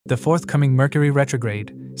The forthcoming Mercury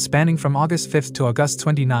Retrograde, spanning from August 5th to August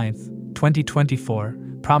 29th, 2024,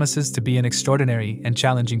 promises to be an extraordinary and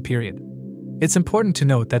challenging period. It's important to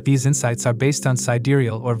note that these insights are based on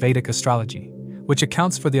sidereal or Vedic astrology, which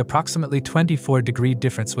accounts for the approximately 24-degree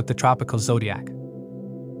difference with the tropical zodiac.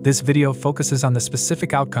 This video focuses on the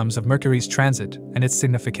specific outcomes of Mercury's transit and its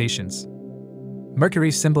significations.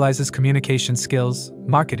 Mercury symbolizes communication skills,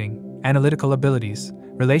 marketing, analytical abilities,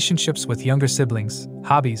 relationships with younger siblings,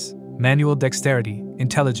 hobbies, manual dexterity,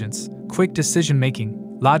 intelligence, quick decision-making,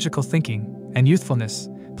 logical thinking, and youthfulness,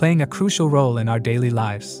 playing a crucial role in our daily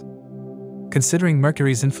lives. Considering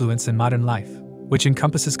Mercury's influence in modern life, which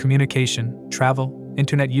encompasses communication, travel,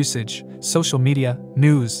 internet usage, social media,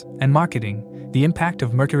 news, and marketing, the impact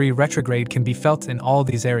of Mercury retrograde can be felt in all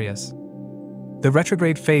these areas. The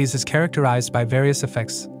retrograde phase is characterized by various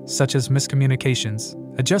effects, such as miscommunications,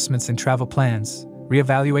 adjustments in travel plans,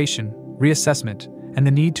 reevaluation, reassessment, and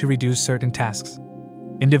the need to reduce certain tasks.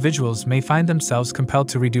 Individuals may find themselves compelled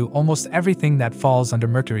to redo almost everything that falls under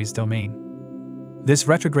Mercury's domain. This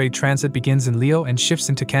retrograde transit begins in Leo and shifts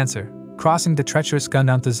into Cancer, crossing the treacherous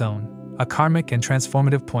Gandanta zone, a karmic and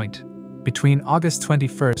transformative point, between August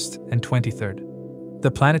 21st and 23rd.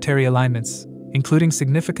 The planetary alignments, including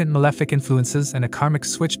significant malefic influences and a karmic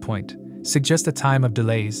switch point, suggest a time of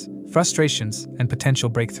delays, frustrations, and potential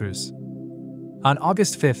breakthroughs. On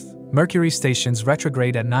August 5th, Mercury stations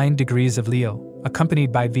retrograde at 9 degrees of Leo,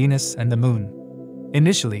 accompanied by Venus and the Moon.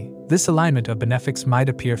 Initially, this alignment of benefics might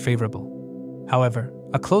appear favorable. However,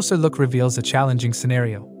 a closer look reveals a challenging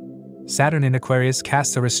scenario. Saturn in Aquarius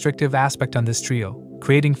casts a restrictive aspect on this trio,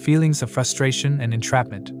 creating feelings of frustration and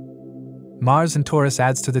entrapment. Mars in Taurus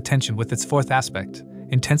adds to the tension with its fourth aspect,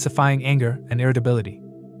 intensifying anger and irritability.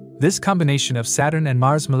 This combination of Saturn and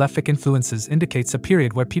Mars' malefic influences indicates a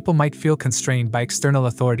period where people might feel constrained by external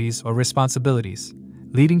authorities or responsibilities,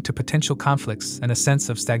 leading to potential conflicts and a sense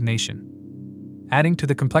of stagnation. Adding to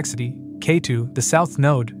the complexity, Ketu, the south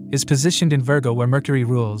node, is positioned in Virgo where Mercury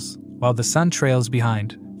rules, while the Sun trails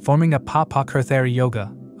behind, forming a Papa-Kurthari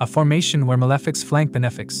yoga, a formation where malefics flank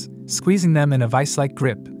benefics, squeezing them in a vice-like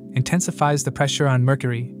grip, intensifies the pressure on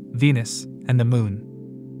Mercury, Venus, and the Moon.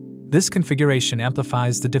 This configuration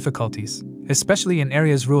amplifies the difficulties, especially in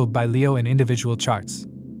areas ruled by Leo in individual charts.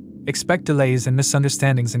 Expect delays and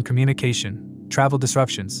misunderstandings in communication, travel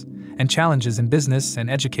disruptions, and challenges in business and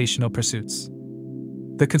educational pursuits.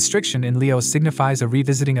 The constriction in Leo signifies a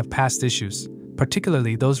revisiting of past issues,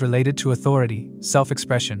 particularly those related to authority,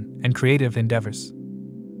 self-expression, and creative endeavors.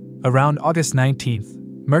 Around August 19th,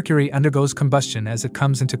 Mercury undergoes combustion as it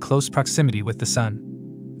comes into close proximity with the Sun.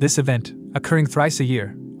 This event, occurring thrice a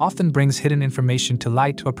year, often brings hidden information to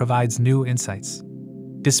light or provides new insights.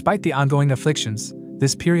 Despite the ongoing afflictions,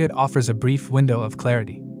 this period offers a brief window of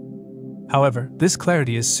clarity. However, this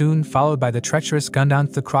clarity is soon followed by the treacherous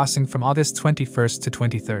Gandanta crossing from August 21st to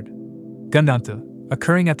 23rd. Gandanta,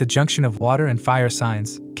 occurring at the junction of water and fire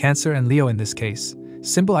signs, Cancer and Leo in this case,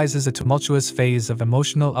 symbolizes a tumultuous phase of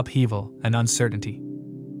emotional upheaval and uncertainty.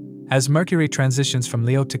 As Mercury transitions from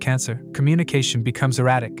Leo to Cancer, communication becomes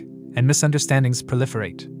erratic, and misunderstandings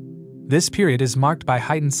proliferate. This period is marked by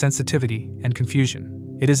heightened sensitivity and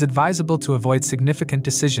confusion. It is advisable to avoid significant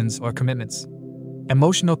decisions or commitments.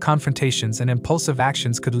 Emotional confrontations and impulsive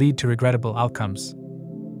actions could lead to regrettable outcomes.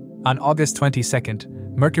 On August 22nd,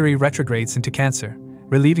 Mercury retrogrades into Cancer,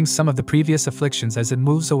 relieving some of the previous afflictions as it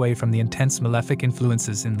moves away from the intense malefic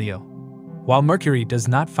influences in Leo. While Mercury does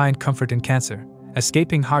not find comfort in Cancer,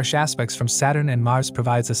 escaping harsh aspects from Saturn and Mars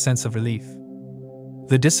provides a sense of relief.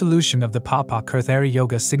 The dissolution of the Papa-Kurthari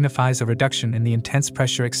yoga signifies a reduction in the intense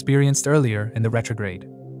pressure experienced earlier in the retrograde.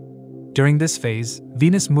 During this phase,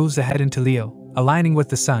 Venus moves ahead into Leo, aligning with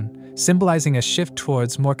the Sun, symbolizing a shift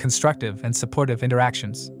towards more constructive and supportive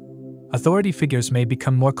interactions. Authority figures may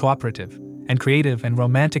become more cooperative, and creative and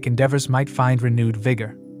romantic endeavors might find renewed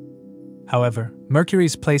vigor. However,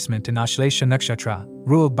 Mercury's placement in Ashlesha Nakshatra,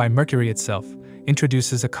 ruled by Mercury itself,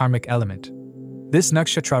 introduces a karmic element. This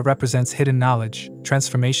nakshatra represents hidden knowledge,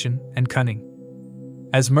 transformation, and cunning.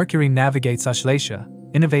 As Mercury navigates Ashlesha,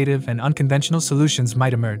 innovative and unconventional solutions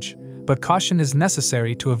might emerge, but caution is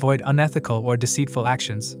necessary to avoid unethical or deceitful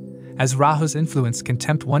actions, as Rahu's influence can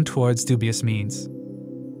tempt one towards dubious means.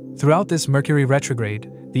 Throughout this Mercury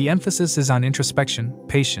retrograde, the emphasis is on introspection,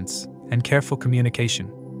 patience, and careful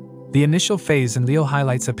communication. The initial phase in Leo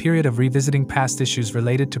highlights a period of revisiting past issues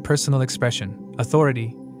related to personal expression,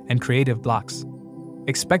 authority, and creative blocks.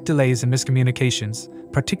 Expect delays and miscommunications,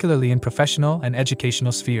 particularly in professional and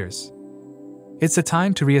educational spheres. It's a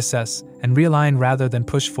time to reassess and realign rather than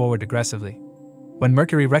push forward aggressively. When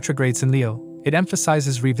Mercury retrogrades in Leo, It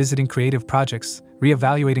emphasizes revisiting creative projects,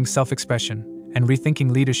 reevaluating self-expression, and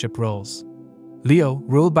rethinking leadership roles. Leo,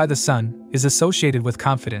 ruled by the Sun, is associated with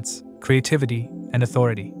confidence, creativity, and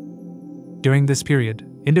authority. During this period,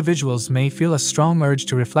 individuals may feel a strong urge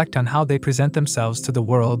to reflect on how they present themselves to the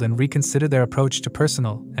world and reconsider their approach to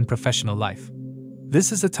personal and professional life.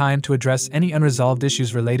 This is a time to address any unresolved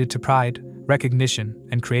issues related to pride, recognition,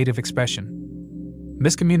 and creative expression.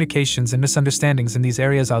 Miscommunications and misunderstandings in these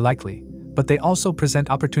areas are likely, but they also present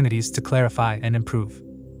opportunities to clarify and improve.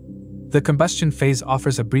 The combustion phase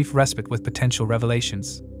offers a brief respite with potential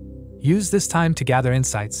revelations. Use this time to gather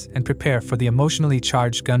insights and prepare for the emotionally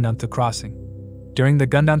charged Gandanta crossing. During the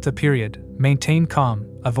Gandanta period, maintain calm,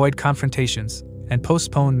 avoid confrontations, and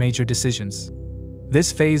postpone major decisions.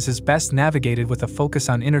 This phase is best navigated with a focus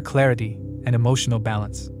on inner clarity and emotional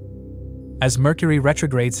balance. As Mercury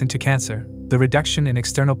retrogrades into Cancer, the reduction in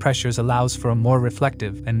external pressures allows for a more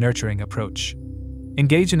reflective and nurturing approach.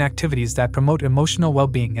 Engage in activities that promote emotional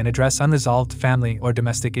well-being and address unresolved family or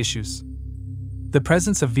domestic issues. The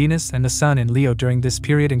presence of Venus and the Sun in Leo during this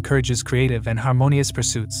period encourages creative and harmonious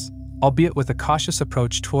pursuits, albeit with a cautious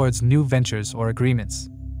approach towards new ventures or agreements.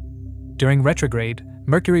 During retrograde,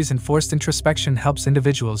 Mercury's enforced introspection helps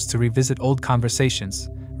individuals to revisit old conversations,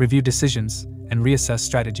 review decisions, and reassess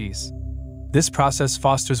strategies. This process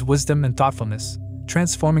fosters wisdom and thoughtfulness,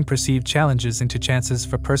 transforming perceived challenges into chances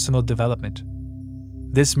for personal development.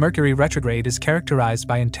 This Mercury retrograde is characterized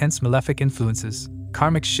by intense malefic influences,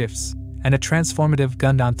 karmic shifts, and a transformative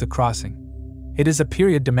Gandanta crossing. It is a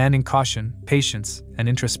period demanding caution, patience, and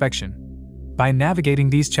introspection. By navigating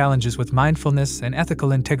these challenges with mindfulness and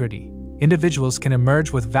ethical integrity, individuals can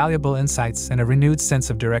emerge with valuable insights and a renewed sense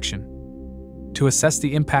of direction. To assess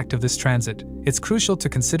the impact of this transit, it's crucial to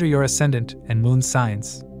consider your ascendant and moon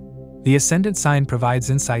signs. The ascendant sign provides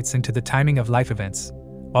insights into the timing of life events,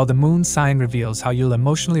 while the moon sign reveals how you'll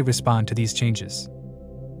emotionally respond to these changes.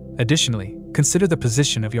 Additionally, consider the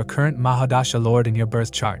position of your current Mahadasha Lord in your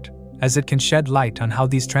birth chart, as it can shed light on how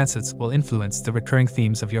these transits will influence the recurring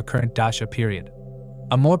themes of your current dasha period.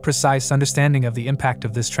 A more precise understanding of the impact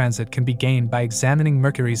of this transit can be gained by examining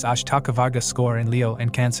Mercury's Ashtaka score in Leo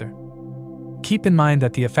and Cancer. Keep in mind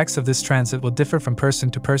that the effects of this transit will differ from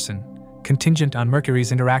person to person, contingent on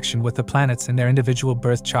Mercury's interaction with the planets in their individual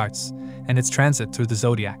birth charts and its transit through the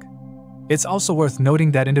zodiac. It's also worth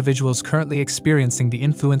noting that individuals currently experiencing the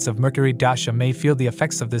influence of Mercury dasha may feel the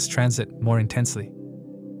effects of this transit more intensely.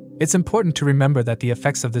 It's important to remember that the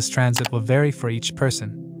effects of this transit will vary for each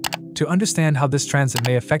person. To understand how this transit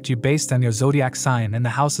may affect you based on your zodiac sign and the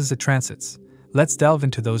houses it transits, let's delve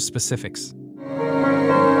into those specifics.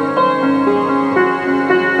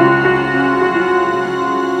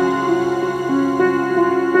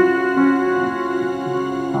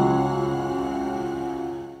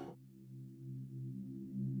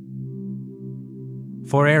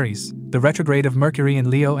 For Aries, the retrograde of Mercury in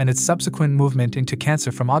Leo and its subsequent movement into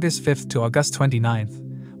Cancer from August 5th to August 29th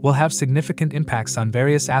will have significant impacts on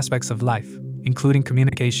various aspects of life, including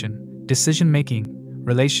communication, decision-making,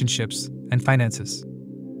 relationships, and finances.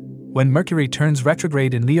 When Mercury turns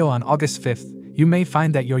retrograde in Leo on August 5th, you may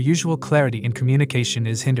find that your usual clarity in communication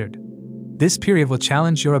is hindered. This period will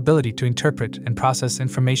challenge your ability to interpret and process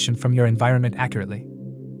information from your environment accurately.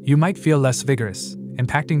 You might feel less vigorous,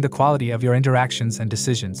 impacting the quality of your interactions and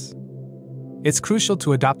decisions. It's crucial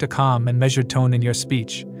to adopt a calm and measured tone in your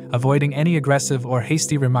speech, avoiding any aggressive or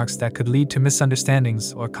hasty remarks that could lead to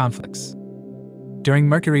misunderstandings or conflicts. During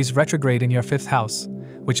Mercury's retrograde in your 5th house,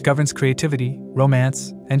 which governs creativity,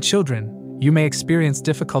 romance, and children, you may experience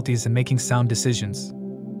difficulties in making sound decisions.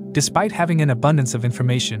 Despite having an abundance of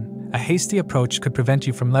information, a hasty approach could prevent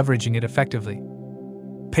you from leveraging it effectively.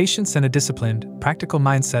 Patience and a disciplined, practical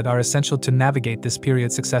mindset are essential to navigate this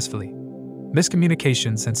period successfully.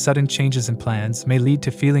 Miscommunications and sudden changes in plans may lead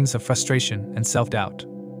to feelings of frustration and self-doubt.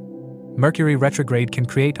 Mercury retrograde can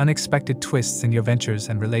create unexpected twists in your ventures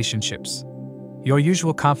and relationships. Your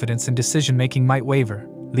usual confidence in decision-making might waver,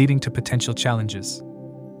 leading to potential challenges.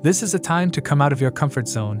 This is a time to come out of your comfort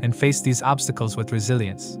zone and face these obstacles with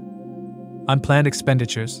resilience. Unplanned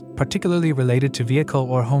expenditures, particularly related to vehicle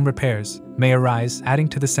or home repairs, may arise, adding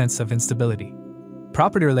to the sense of instability.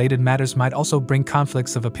 Property-related matters might also bring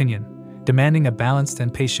conflicts of opinion, demanding a balanced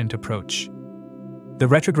and patient approach. The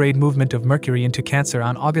retrograde movement of Mercury into Cancer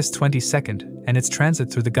on August 22nd and its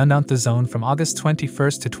transit through the Gandanta zone from August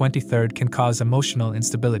 21st to 23rd can cause emotional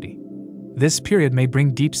instability. This period may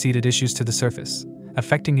bring deep-seated issues to the surface,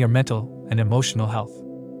 affecting your mental and emotional health.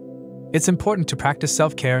 It's important to practice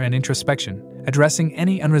self-care and introspection, addressing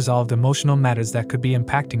any unresolved emotional matters that could be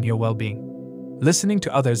impacting your well-being. Listening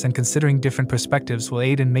to others and considering different perspectives will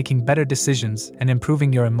aid in making better decisions and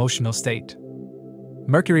improving your emotional state.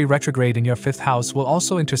 Mercury retrograde in your 5th house will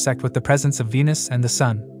also intersect with the presence of Venus and the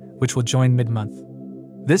Sun, which will join mid-month.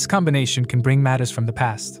 This combination can bring matters from the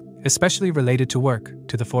past, especially related to work,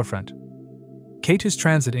 to the forefront. Ketu's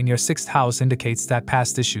transit in your 6th house indicates that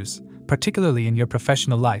past issues, particularly in your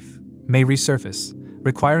professional life, may resurface,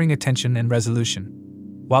 requiring attention and resolution.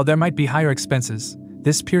 While there might be higher expenses,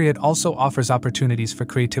 this period also offers opportunities for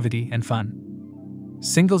creativity and fun.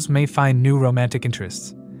 Singles may find new romantic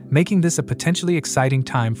interests, making this a potentially exciting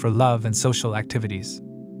time for love and social activities.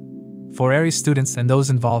 For Aries students and those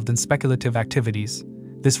involved in speculative activities,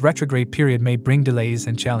 this retrograde period may bring delays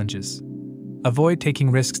and challenges. Avoid taking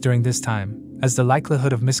risks during this time, as the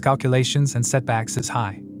likelihood of miscalculations and setbacks is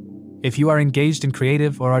high. If you are engaged in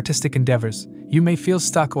creative or artistic endeavors, you may feel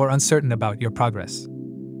stuck or uncertain about your progress.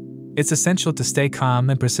 It's essential to stay calm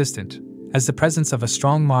and persistent, as the presence of a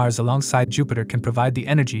strong Mars alongside Jupiter can provide the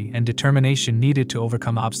energy and determination needed to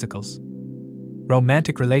overcome obstacles.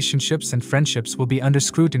 Romantic relationships and friendships will be under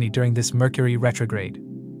scrutiny during this Mercury retrograde.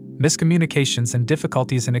 Miscommunications and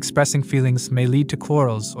difficulties in expressing feelings may lead to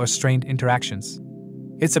quarrels or strained interactions.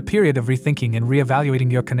 It's a period of rethinking and reevaluating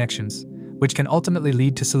your connections, which can ultimately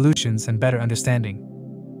lead to solutions and better understanding.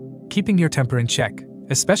 Keeping your temper in check,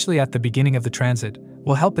 especially at the beginning of the transit,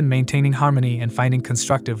 will help in maintaining harmony and finding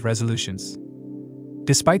constructive resolutions.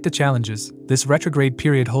 Despite the challenges, this retrograde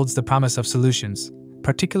period holds the promise of solutions,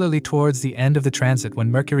 particularly towards the end of the transit when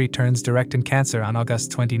Mercury turns direct in Cancer on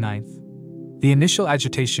August 29th. The initial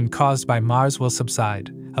agitation caused by Mars will subside,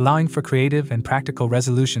 allowing for creative and practical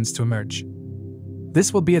resolutions to emerge.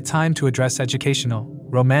 This will be a time to address educational,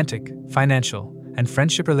 romantic, financial, and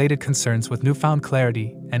friendship-related concerns with newfound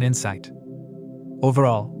clarity and insight.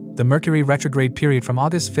 Overall, the Mercury retrograde period from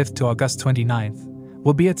August 5th to August 29th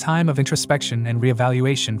will be a time of introspection and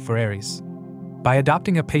reevaluation for Aries. By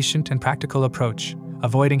adopting a patient and practical approach,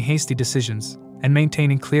 avoiding hasty decisions, and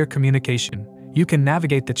maintaining clear communication, you can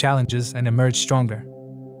navigate the challenges and emerge stronger.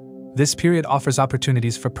 This period offers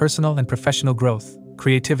opportunities for personal and professional growth,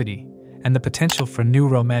 creativity, and the potential for new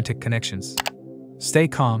romantic connections. Stay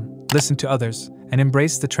calm, listen to others, and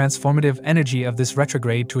embrace the transformative energy of this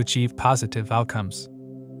retrograde to achieve positive outcomes.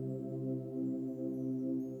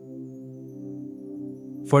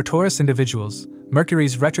 For Taurus individuals,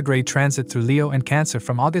 Mercury's retrograde transit through Leo and Cancer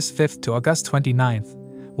from August 5th to August 29th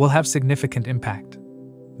will have significant impact.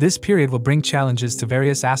 This period will bring challenges to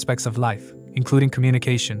various aspects of life, including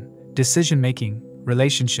communication, decision-making,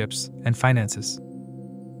 relationships, and finances.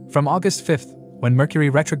 From August 5th, when Mercury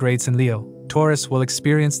retrogrades in Leo, Taurus will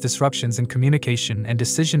experience disruptions in communication and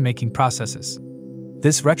decision-making processes.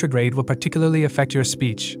 This retrograde will particularly affect your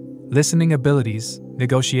speech, listening abilities,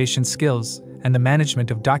 negotiation skills, and the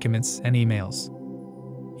management of documents and emails.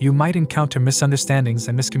 You might encounter misunderstandings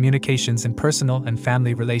and miscommunications in personal and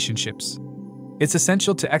family relationships. It's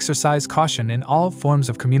essential to exercise caution in all forms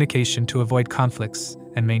of communication to avoid conflicts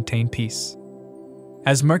and maintain peace.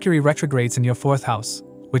 As Mercury retrogrades in your 4th house,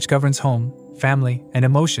 which governs home, family, and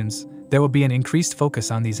emotions, there will be an increased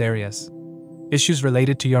focus on these areas. Issues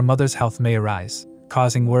related to your mother's health may arise,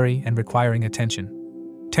 causing worry and requiring attention.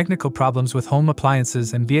 Technical problems with home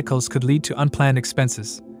appliances and vehicles could lead to unplanned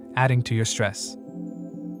expenses, adding to your stress.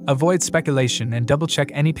 Avoid speculation and double-check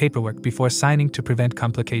any paperwork before signing to prevent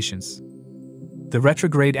complications. The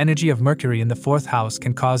retrograde energy of Mercury in the 4th house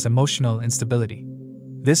can cause emotional instability.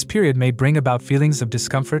 This period may bring about feelings of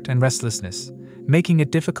discomfort and restlessness, making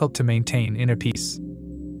it difficult to maintain inner peace.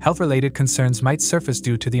 Health-related concerns might surface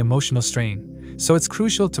due to the emotional strain, so it's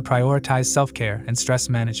crucial to prioritize self-care and stress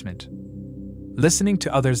management. Listening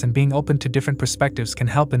to others and being open to different perspectives can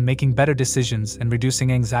help in making better decisions and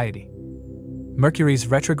reducing anxiety. Mercury's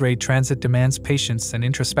retrograde transit demands patience and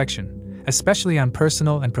introspection, especially on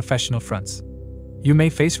personal and professional fronts. You may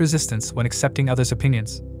face resistance when accepting others'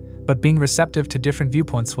 opinions, but being receptive to different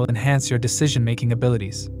viewpoints will enhance your decision-making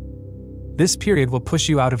abilities. This period will push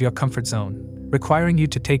you out of your comfort zone, requiring you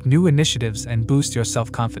to take new initiatives and boost your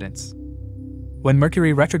self-confidence. When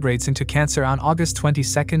Mercury retrogrades into Cancer on August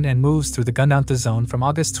 22nd and moves through the Gandanta zone from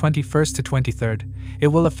August 21st to 23rd, it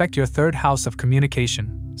will affect your 3rd house of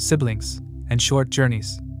communication, siblings, and short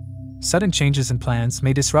journeys. Sudden changes in plans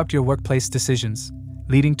may disrupt your workplace decisions,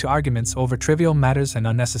 leading to arguments over trivial matters and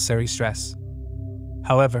unnecessary stress.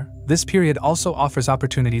 However, this period also offers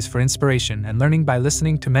opportunities for inspiration and learning by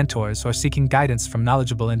listening to mentors or seeking guidance from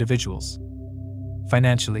knowledgeable individuals.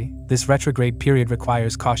 Financially, this retrograde period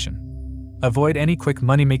requires caution. Avoid any quick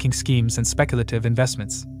money-making schemes and speculative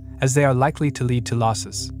investments, as they are likely to lead to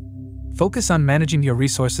losses. Focus on managing your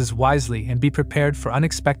resources wisely and be prepared for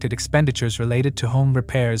unexpected expenditures related to home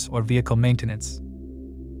repairs or vehicle maintenance.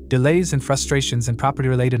 Delays and frustrations in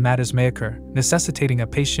property-related matters may occur, necessitating a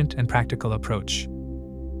patient and practical approach.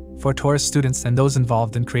 For Taurus students and those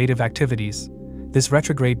involved in creative activities, this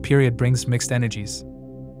retrograde period brings mixed energies.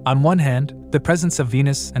 On one hand, the presence of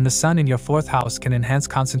Venus and the Sun in your 4th house can enhance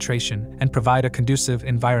concentration and provide a conducive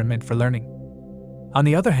environment for learning. On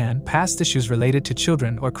the other hand, past issues related to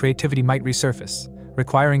children or creativity might resurface,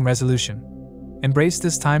 requiring resolution. Embrace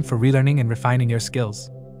this time for relearning and refining your skills.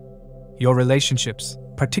 Your relationships,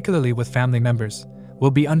 particularly with family members, will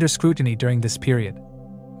be under scrutiny during this period.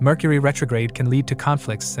 Mercury retrograde can lead to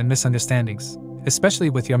conflicts and misunderstandings, especially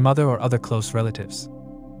with your mother or other close relatives.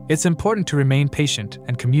 It's important to remain patient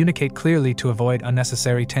and communicate clearly to avoid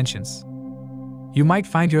unnecessary tensions. You might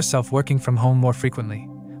find yourself working from home more frequently,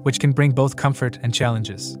 which can bring both comfort and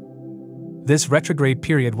challenges. This retrograde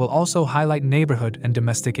period will also highlight neighborhood and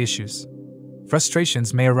domestic issues.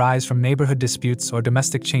 Frustrations may arise from neighborhood disputes or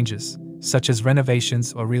domestic changes, such as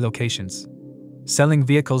renovations or relocations. Selling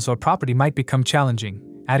vehicles or property might become challenging,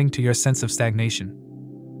 adding to your sense of stagnation.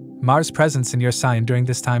 Mars' presence in your sign during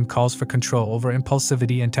this time calls for control over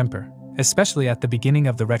impulsivity and temper, especially at the beginning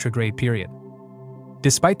of the retrograde period.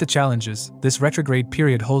 Despite the challenges, this retrograde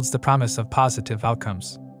period holds the promise of positive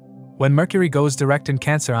outcomes. When Mercury goes direct in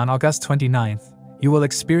Cancer on August 29th, you will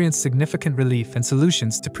experience significant relief and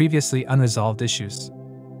solutions to previously unresolved issues.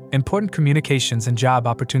 Important communications and job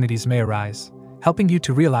opportunities may arise, helping you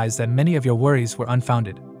to realize that many of your worries were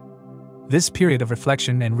unfounded. This period of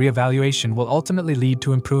reflection and reevaluation will ultimately lead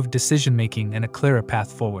to improved decision-making and a clearer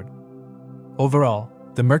path forward. Overall,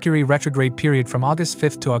 the Mercury retrograde period from August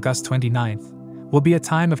 5th to August 29th will be a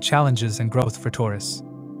time of challenges and growth for Taurus.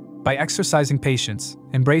 By exercising patience,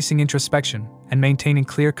 embracing introspection, and maintaining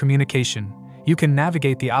clear communication, you can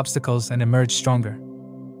navigate the obstacles and emerge stronger.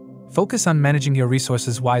 Focus on managing your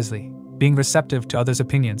resources wisely, being receptive to others'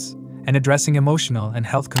 opinions, and addressing emotional and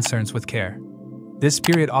health concerns with care. This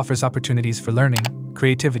period offers opportunities for learning,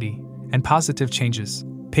 creativity, and positive changes,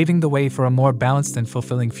 paving the way for a more balanced and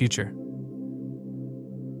fulfilling future.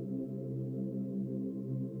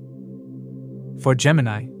 For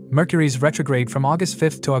Gemini, Mercury's retrograde from August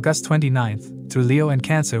 5th to August 29th through Leo and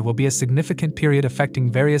Cancer will be a significant period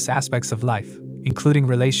affecting various aspects of life, including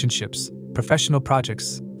relationships, professional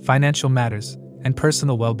projects, financial matters, and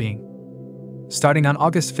personal well-being. Starting on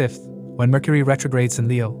August 5th, when Mercury retrogrades in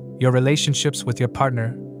Leo, your relationships with your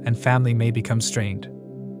partner and family may become strained.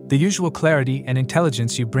 The usual clarity and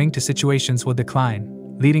intelligence you bring to situations will decline,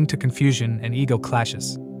 leading to confusion and ego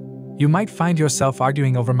clashes. You might find yourself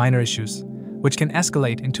arguing over minor issues, which can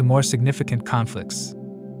escalate into more significant conflicts.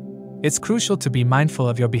 It's crucial to be mindful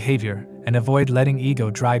of your behavior and avoid letting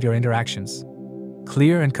ego drive your interactions.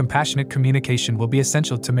 Clear and compassionate communication will be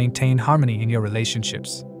essential to maintain harmony in your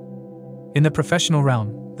relationships. In the professional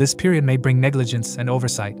realm, this period may bring negligence and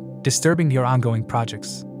oversight, disturbing your ongoing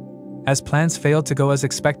projects. As plans fail to go as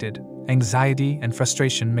expected, anxiety and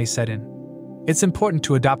frustration may set in. It's important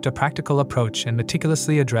to adopt a practical approach and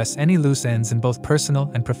meticulously address any loose ends in both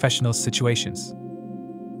personal and professional situations.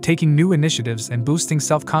 Taking new initiatives and boosting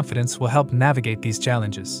self-confidence will help navigate these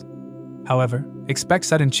challenges. However, expect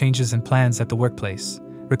sudden changes in plans at the workplace,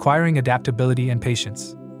 requiring adaptability and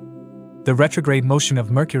patience. The retrograde motion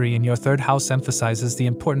of Mercury in your 3rd house emphasizes the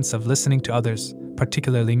importance of listening to others,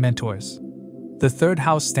 particularly mentors. The 3rd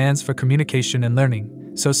house stands for communication and learning,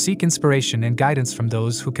 so seek inspiration and guidance from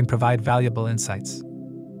those who can provide valuable insights.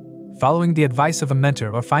 Following the advice of a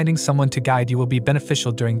mentor or finding someone to guide you will be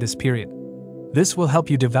beneficial during this period. This will help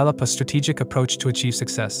you develop a strategic approach to achieve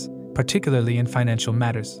success, particularly in financial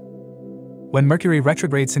matters. When Mercury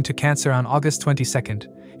retrogrades into Cancer on August 22nd,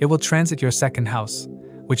 it will transit your 2nd house,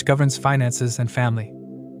 which governs finances and family.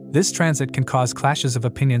 This transit can cause clashes of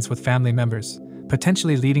opinions with family members,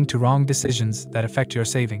 potentially leading to wrong decisions that affect your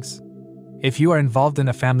savings. If you are involved in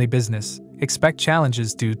a family business, expect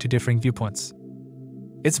challenges due to differing viewpoints.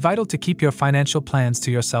 It's vital to keep your financial plans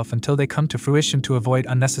to yourself until they come to fruition to avoid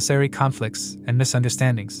unnecessary conflicts and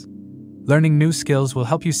misunderstandings. Learning new skills will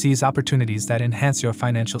help you seize opportunities that enhance your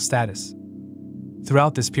financial status.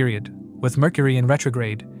 Throughout this period, with Mercury in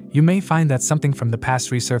retrograde, you may find that something from the past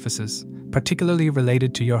resurfaces, particularly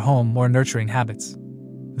related to your home or nurturing habits.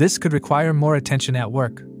 This could require more attention at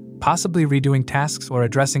work, possibly redoing tasks or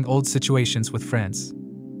addressing old situations with friends.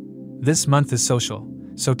 This month is social,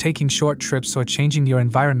 so taking short trips or changing your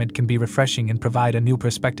environment can be refreshing and provide a new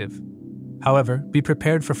perspective. However, be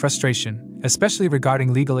prepared for frustration, especially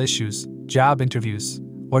regarding legal issues, job interviews,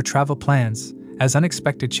 or travel plans, as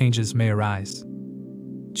unexpected changes may arise.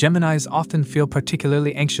 Geminis often feel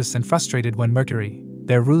particularly anxious and frustrated when Mercury,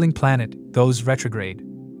 their ruling planet, goes retrograde.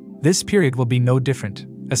 This period will be no different,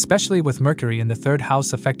 especially with Mercury in the third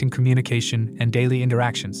house affecting communication and daily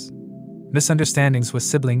interactions. Misunderstandings with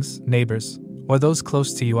siblings, neighbors, or those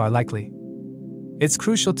close to you are likely. It's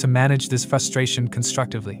crucial to manage this frustration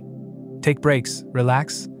constructively. Take breaks,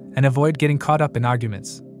 relax, and avoid getting caught up in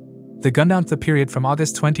arguments. The Gandanta period from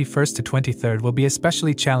August 21st to 23rd will be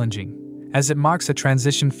especially challenging, as it marks a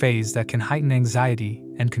transition phase that can heighten anxiety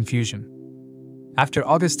and confusion. After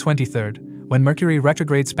August 23rd, when Mercury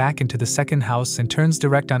retrogrades back into the second house and turns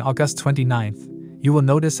direct on August 29th, you will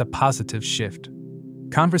notice a positive shift.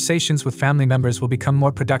 Conversations with family members will become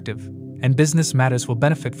more productive, and business matters will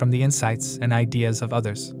benefit from the insights and ideas of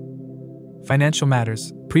others. Financial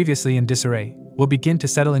matters, previously in disarray, will begin to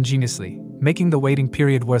settle ingeniously, making the waiting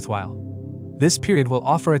period worthwhile. This period will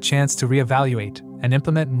offer a chance to reevaluate and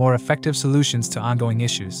implement more effective solutions to ongoing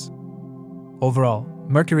issues. Overall,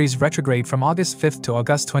 Mercury's retrograde from August 5th to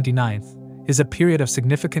August 29th is a period of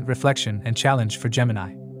significant reflection and challenge for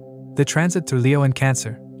Gemini. The transit through Leo and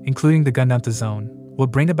Cancer, including the Gandanta zone, will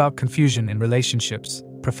bring about confusion in relationships,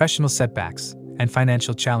 professional setbacks, and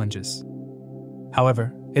financial challenges.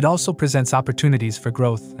 However, it also presents opportunities for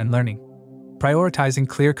growth and learning. Prioritizing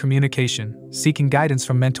clear communication, seeking guidance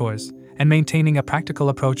from mentors, and maintaining a practical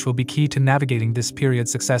approach will be key to navigating this period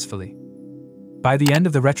successfully. By the end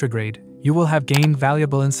of the retrograde, you will have gained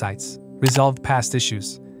valuable insights, resolved past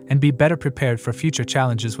issues, and be better prepared for future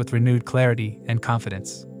challenges with renewed clarity and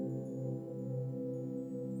confidence.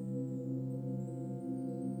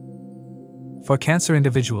 For Cancer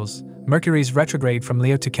individuals, Mercury's retrograde from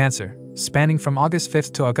Leo to Cancer, spanning from August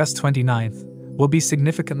 5th to August 29th, will be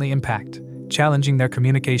significantly challenging their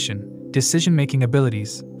communication, decision-making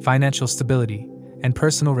abilities, financial stability, and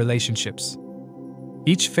personal relationships.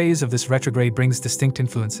 Each phase of this retrograde brings distinct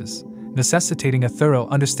influences, necessitating a thorough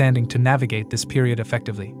understanding to navigate this period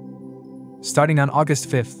effectively. Starting on August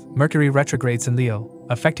 5th, Mercury retrogrades in Leo,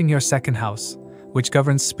 affecting your second house, which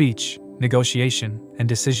governs speech, negotiation, and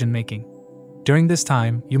decision-making. During this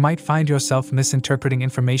time, you might find yourself misinterpreting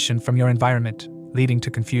information from your environment, leading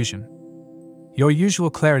to confusion. Your usual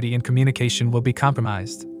clarity in communication will be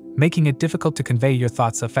compromised, making it difficult to convey your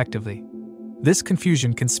thoughts effectively. This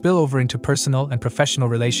confusion can spill over into personal and professional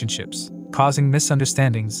relationships, causing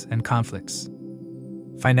misunderstandings and conflicts.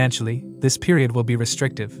 Financially, this period will be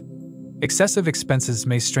restrictive. Excessive expenses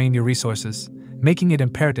may strain your resources, making it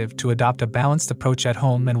imperative to adopt a balanced approach at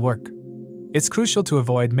home and work. It's crucial to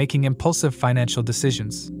avoid making impulsive financial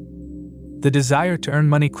decisions. The desire to earn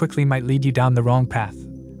money quickly might lead you down the wrong path,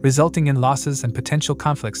 resulting in losses and potential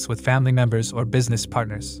conflicts with family members or business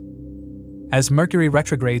partners. As Mercury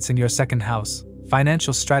retrogrades in your second house,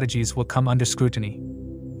 financial strategies will come under scrutiny.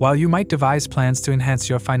 While you might devise plans to enhance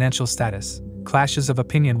your financial status, clashes of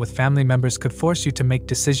opinion with family members could force you to make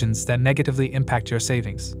decisions that negatively impact your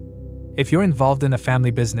savings. If you're involved in a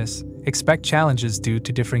family business, expect challenges due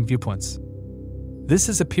to differing viewpoints. This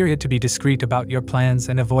is a period to be discreet about your plans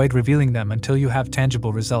and avoid revealing them until you have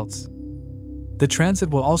tangible results. The transit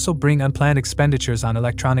will also bring unplanned expenditures on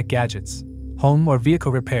electronic gadgets, home or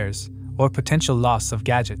vehicle repairs, or potential loss of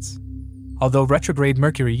gadgets. Although retrograde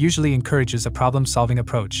Mercury usually encourages a problem-solving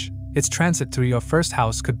approach, its transit through your first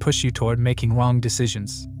house could push you toward making wrong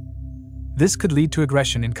decisions. This could lead to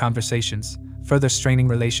aggression in conversations, further straining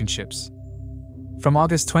relationships. From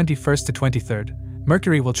August 21st to 23rd,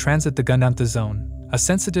 Mercury will transit the Gandanta zone, a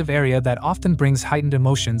sensitive area that often brings heightened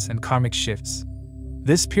emotions and karmic shifts.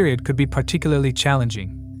 This period could be particularly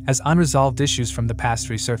challenging, as unresolved issues from the past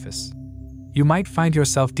resurface. You might find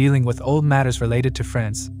yourself dealing with old matters related to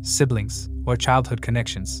friends, siblings, or childhood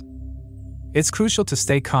connections. It's crucial to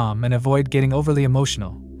stay calm and avoid getting overly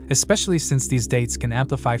emotional, especially since these dates can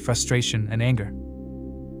amplify frustration and anger.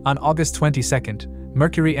 On August 22nd,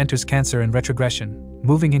 Mercury enters Cancer in retrogression,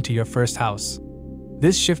 moving into your first house.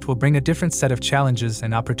 This shift will bring a different set of challenges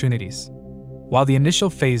and opportunities. While the initial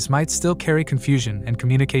phase might still carry confusion and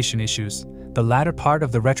communication issues, the latter part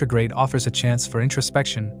of the retrograde offers a chance for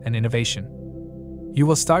introspection and innovation. You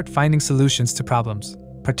will start finding solutions to problems,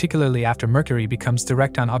 particularly after Mercury becomes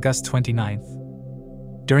direct on August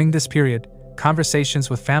 29th. During this period, conversations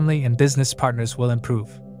with family and business partners will improve.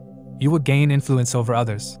 You will gain influence over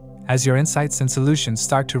others, as your insights and solutions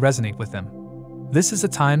start to resonate with them. This is a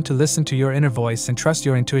time to listen to your inner voice and trust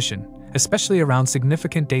your intuition, especially around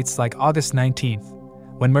significant dates like August 19th,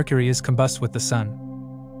 when Mercury is combust with the Sun.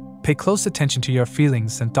 Pay close attention to your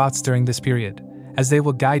feelings and thoughts during this period, as they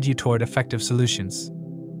will guide you toward effective solutions.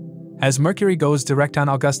 As Mercury goes direct on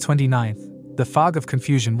August 29th, the fog of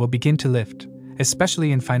confusion will begin to lift,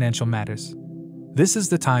 especially in financial matters. This is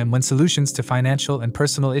the time when solutions to financial and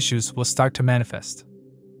personal issues will start to manifest.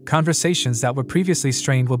 Conversations that were previously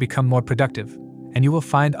strained will become more productive, and you will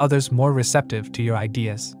find others more receptive to your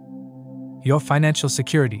ideas. Your financial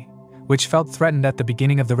security, which felt threatened at the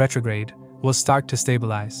beginning of the retrograde, will start to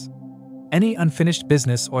stabilize. Any unfinished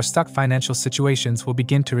business or stuck financial situations will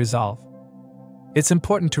begin to resolve. It's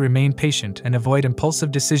important to remain patient and avoid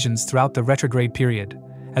impulsive decisions throughout the retrograde period,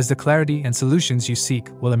 as the clarity and solutions you seek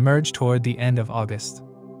will emerge toward the end of August.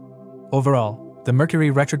 Overall, the Mercury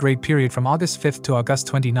retrograde period from August 5th to August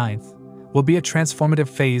 29th will be a transformative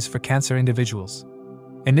phase for Cancer individuals.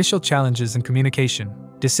 Initial challenges in communication,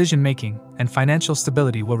 decision-making, and financial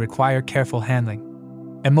stability will require careful handling.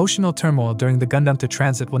 Emotional turmoil during the Gandanta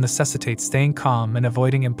transit will necessitate staying calm and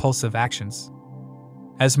avoiding impulsive actions.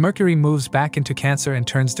 As Mercury moves back into Cancer and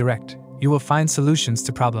turns direct, you will find solutions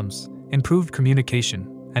to problems, improved communication,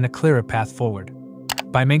 and a clearer path forward.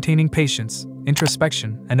 By maintaining patience,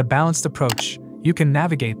 introspection, and a balanced approach, you can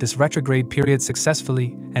navigate this retrograde period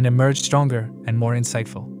successfully and emerge stronger and more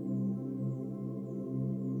insightful.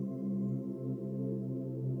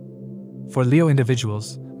 For Leo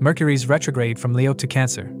individuals, Mercury's retrograde from Leo to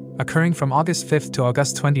Cancer, occurring from August 5th to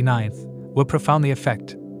August 29th, will profoundly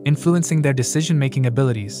affect, influencing their decision-making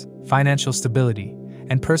abilities, financial stability,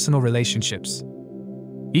 and personal relationships.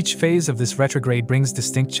 Each phase of this retrograde brings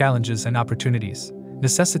distinct challenges and opportunities,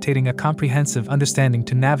 necessitating a comprehensive understanding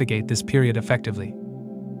to navigate this period effectively.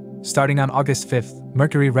 Starting on August 5th,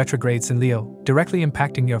 Mercury retrogrades in Leo, directly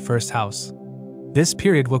impacting your first house. This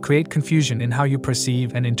period will create confusion in how you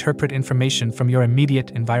perceive and interpret information from your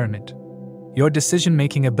immediate environment. Your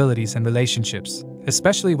decision-making abilities and relationships,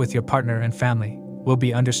 especially with your partner and family, will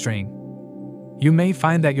be under strain. You may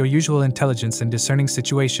find that your usual intelligence in discerning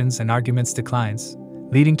situations and arguments declines,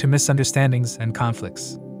 leading to misunderstandings and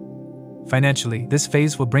conflicts. Financially, this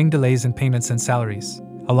phase will bring delays in payments and salaries,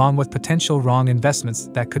 along with potential wrong investments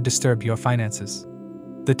that could disturb your finances.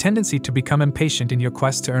 The tendency to become impatient in your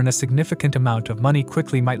quest to earn a significant amount of money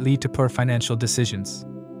quickly might lead to poor financial decisions.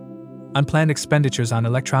 Unplanned expenditures on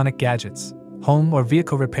electronic gadgets, home or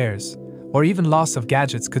vehicle repairs, or even loss of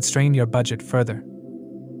gadgets could strain your budget further.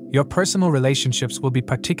 Your personal relationships will be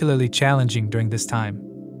particularly challenging during this time.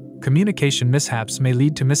 Communication mishaps may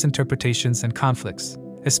lead to misinterpretations and conflicts,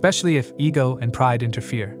 especially if ego and pride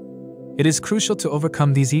interfere. It is crucial to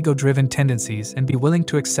overcome these ego-driven tendencies and be willing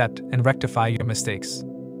to accept and rectify your mistakes.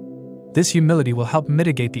 This humility will help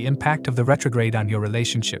mitigate the impact of the retrograde on your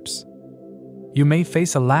relationships. You may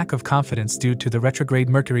face a lack of confidence due to the retrograde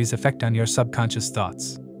Mercury's effect on your subconscious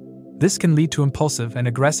thoughts. This can lead to impulsive and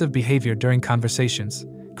aggressive behavior during conversations,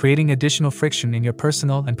 creating additional friction in your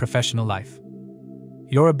personal and professional life.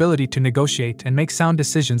 Your ability to negotiate and make sound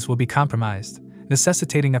decisions will be compromised,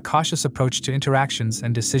 necessitating a cautious approach to interactions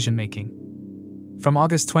and decision-making. From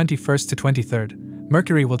August 21st to 23rd,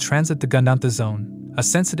 Mercury will transit the Gandanta zone, a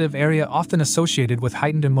sensitive area often associated with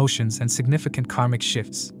heightened emotions and significant karmic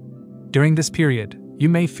shifts. During this period, you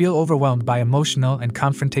may feel overwhelmed by emotional and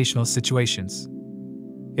confrontational situations.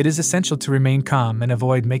 It is essential to remain calm and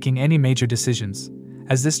avoid making any major decisions,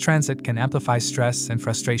 as this transit can amplify stress and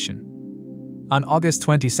frustration. On August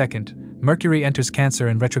 22nd, Mercury enters Cancer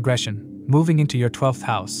in retrogression, moving into your 12th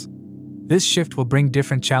house. This shift will bring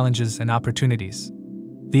different challenges and opportunities.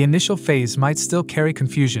 The initial phase might still carry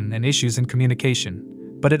confusion and issues in communication,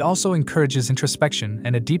 but it also encourages introspection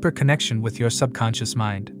and a deeper connection with your subconscious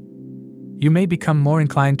mind. You may become more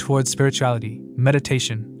inclined towards spirituality,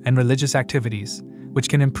 meditation, and religious activities, which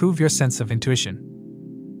can improve your sense of intuition.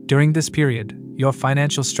 During this period, your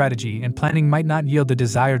financial strategy and planning might not yield the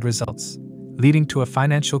desired results, leading to a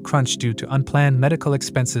financial crunch due to unplanned medical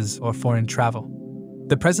expenses or foreign travel.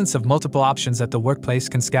 The presence of multiple options at the workplace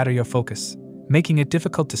can scatter your focus, making it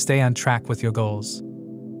difficult to stay on track with your goals.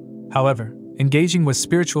 However, engaging with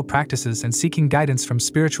spiritual practices and seeking guidance from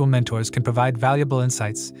spiritual mentors can provide valuable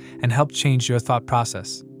insights and help change your thought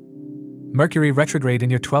process. Mercury retrograde in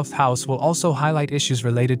your 12th house will also highlight issues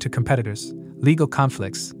related to competitors, legal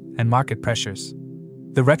conflicts, and market pressures.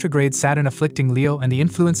 The retrograde Saturn afflicting Leo and the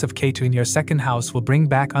influence of Ketu in your 2nd house will bring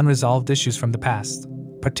back unresolved issues from the past,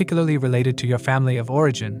 particularly related to your family of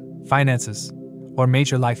origin, finances, or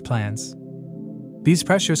major life plans. These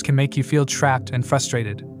pressures can make you feel trapped and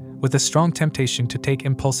frustrated, with a strong temptation to take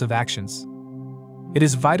impulsive actions. It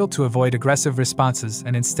is vital to avoid aggressive responses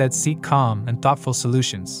and instead seek calm and thoughtful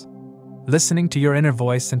solutions. Listening to your inner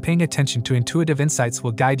voice and paying attention to intuitive insights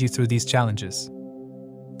will guide you through these challenges.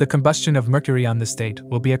 The combustion of Mercury on this date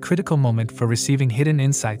will be a critical moment for receiving hidden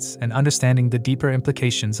insights and understanding the deeper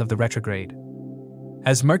implications of the retrograde.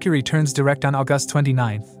 As Mercury turns direct on August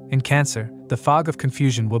 29th, in Cancer, the fog of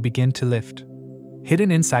confusion will begin to lift.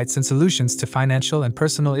 hidden insights and solutions to financial and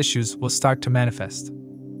personal issues will start to manifest.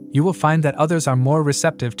 You will find that others are more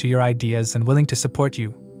receptive to your ideas and willing to support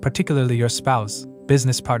you, particularly your spouse,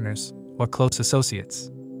 business partners, or close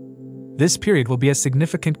associates. This period will be a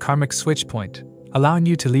significant karmic switch point, allowing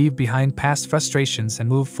you to leave behind past frustrations and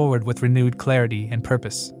move forward with renewed clarity and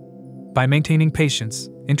purpose. By maintaining patience,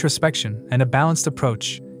 introspection, and a balanced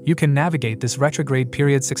approach, you can navigate this retrograde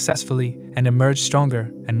period successfully and emerge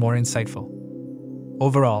stronger and more insightful.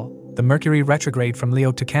 Overall, the Mercury retrograde from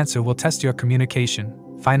Leo to Cancer will test your communication,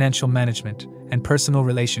 financial management, and personal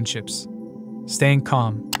relationships. Staying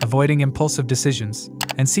calm, avoiding impulsive decisions,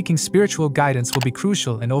 and seeking spiritual guidance will be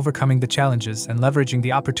crucial in overcoming the challenges and leveraging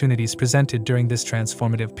the opportunities presented during this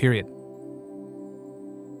transformative period.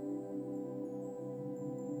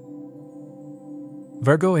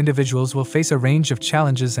 Virgo individuals will face a range of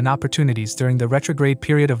challenges and opportunities during the retrograde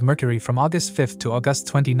period of Mercury from August 5th to August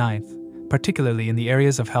 29th, particularly in the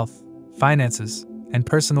areas of health, finances, and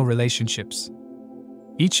personal relationships.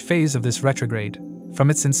 Each phase of this retrograde, from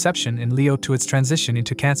its inception in Leo to its transition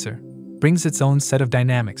into Cancer, brings its own set of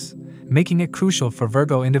dynamics, making it crucial for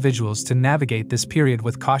Virgo individuals to navigate this period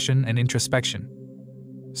with caution and introspection.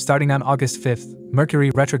 Starting on August 5th, Mercury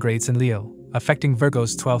retrogrades in Leo, affecting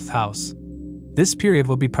Virgo's 12th house. This period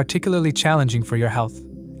will be particularly challenging for your health,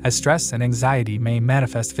 as stress and anxiety may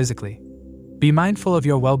manifest physically. Be mindful of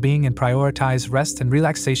your well-being and prioritize rest and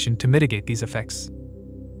relaxation to mitigate these effects.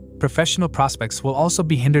 Professional prospects will also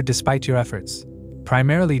be hindered despite your efforts,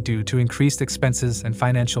 primarily due to increased expenses and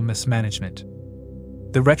financial mismanagement.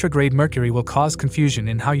 The retrograde Mercury will cause confusion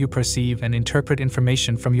in how you perceive and interpret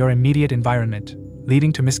information from your immediate environment,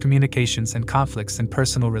 leading to miscommunications and conflicts in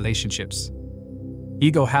personal relationships.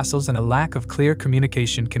 Ego hassles and a lack of clear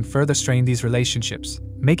communication can further strain these relationships,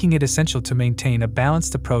 making it essential to maintain a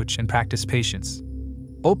balanced approach and practice patience.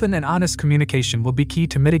 Open and honest communication will be key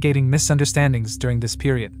to mitigating misunderstandings during this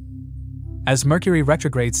period. As Mercury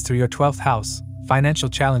retrogrades through your 12th house, financial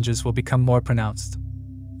challenges will become more pronounced.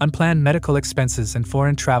 Unplanned medical expenses and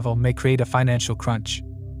foreign travel may create a financial crunch.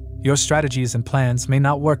 Your strategies and plans may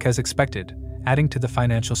not work as expected, adding to the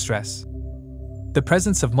financial stress. The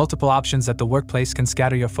presence of multiple options at the workplace can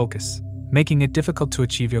scatter your focus, making it difficult to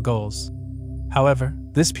achieve your goals. However,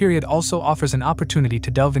 this period also offers an opportunity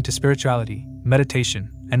to delve into spirituality,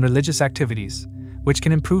 meditation, and religious activities, which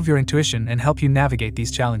can improve your intuition and help you navigate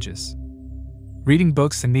these challenges. Reading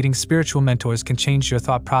books and meeting spiritual mentors can change your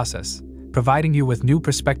thought process, providing you with new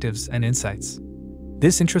perspectives and insights.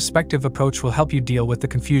 This introspective approach will help you deal with the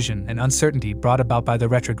confusion and uncertainty brought about by the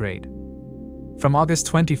retrograde. From August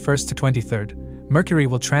 21st to 23rd, Mercury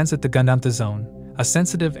will transit the Gandanta zone, a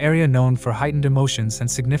sensitive area known for heightened emotions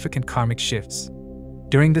and significant karmic shifts.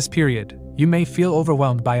 During this period, you may feel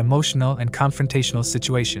overwhelmed by emotional and confrontational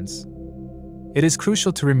situations. It is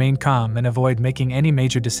crucial to remain calm and avoid making any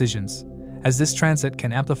major decisions, as this transit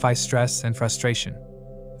can amplify stress and frustration.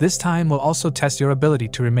 This time will also test your ability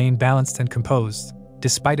to remain balanced and composed,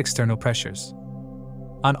 despite external pressures.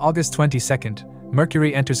 On August 22nd,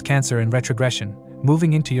 Mercury enters Cancer in retrogression,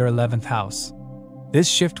 moving into your 11th house. This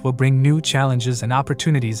shift will bring new challenges and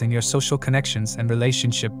opportunities in your social connections and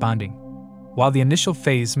relationship bonding. While the initial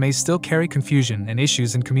phase may still carry confusion and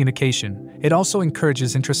issues in communication, it also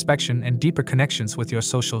encourages introspection and deeper connections with your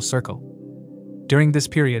social circle. During this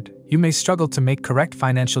period, you may struggle to make correct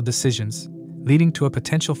financial decisions, leading to a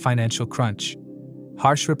potential financial crunch.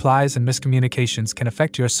 Harsh replies and miscommunications can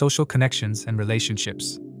affect your social connections and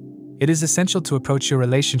relationships. It is essential to approach your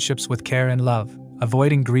relationships with care and love,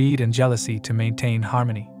 avoiding greed and jealousy to maintain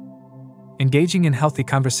harmony. Engaging in healthy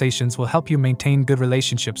conversations will help you maintain good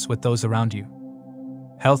relationships with those around you.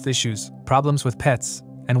 Health issues, problems with pets,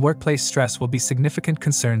 and workplace stress will be significant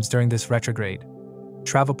concerns during this retrograde.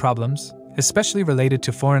 Travel problems, especially related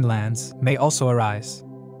to foreign lands, may also arise.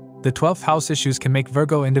 The 12th house issues can make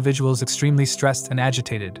Virgo individuals extremely stressed and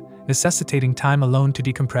agitated, necessitating time alone to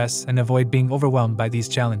decompress and avoid being overwhelmed by these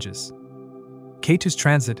challenges. Ketu's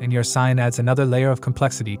transit in your sign adds another layer of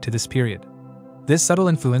complexity to this period. This subtle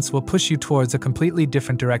influence will push you towards a completely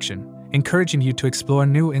different direction, encouraging you to explore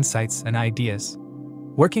new insights and ideas.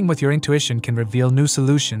 Working with your intuition can reveal new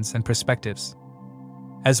solutions and perspectives.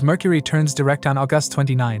 As Mercury turns direct on August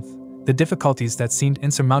 29th, the difficulties that seemed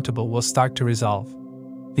insurmountable will start to resolve.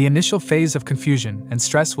 The initial phase of confusion and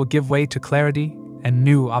stress will give way to clarity and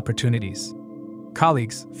new opportunities.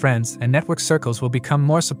 Colleagues, friends, and network circles will become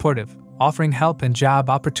more supportive, offering help and job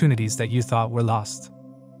opportunities that you thought were lost.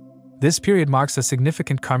 This period marks a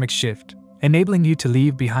significant karmic shift, enabling you to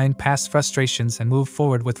leave behind past frustrations and move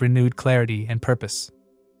forward with renewed clarity and purpose.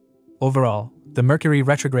 Overall, The Mercury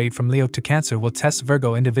retrograde from Leo to Cancer will test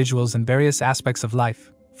Virgo individuals in various aspects of life,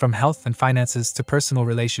 from health and finances to personal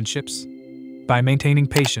relationships. By maintaining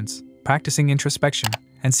patience, practicing introspection,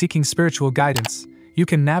 and seeking spiritual guidance, you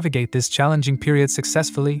can navigate this challenging period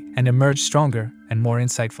successfully and emerge stronger and more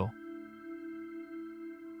insightful.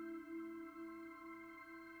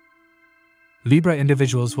 Libra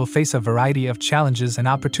individuals will face a variety of challenges and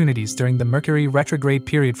opportunities during the Mercury retrograde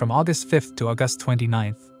period from August 5th to August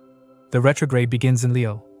 29th. The retrograde begins in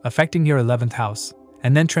Leo, affecting your 11th house,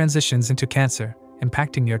 and then transitions into Cancer,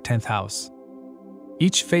 impacting your 10th house.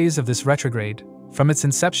 Each phase of this retrograde, from its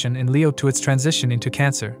inception in Leo to its transition into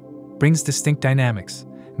Cancer, brings distinct dynamics,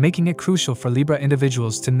 making it crucial for Libra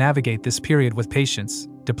individuals to navigate this period with patience,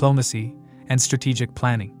 diplomacy, and strategic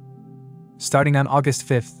planning. Starting on August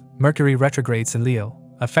 5th, Mercury retrogrades in Leo,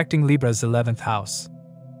 affecting Libra's 11th house.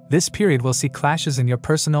 This period will see clashes in your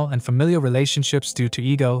personal and familial relationships due to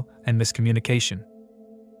ego and miscommunication.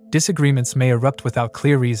 Disagreements may erupt without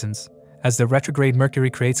clear reasons, as the retrograde Mercury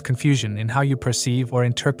creates confusion in how you perceive or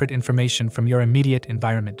interpret information from your immediate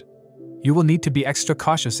environment. You will need to be extra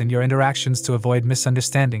cautious in your interactions to avoid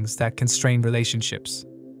misunderstandings that can strain relationships.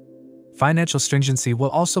 Financial stringency will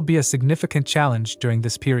also be a significant challenge during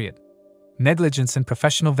this period. Negligence in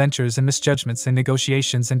professional ventures and misjudgments in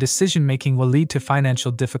negotiations and decision-making will lead to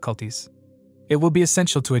financial difficulties. It will be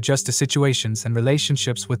essential to adjust to situations and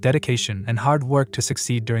relationships with dedication and hard work to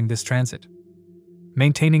succeed during this transit.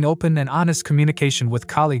 Maintaining open and honest communication with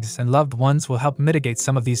colleagues and loved ones will help mitigate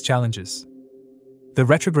some of these challenges. The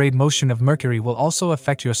retrograde motion of Mercury will also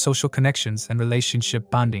affect your social connections and relationship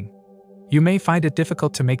bonding. You may find it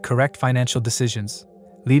difficult to make correct financial decisions,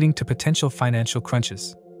 leading to potential financial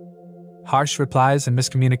crunches. Harsh replies and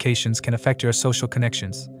miscommunications can affect your social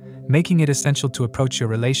connections, making it essential to approach your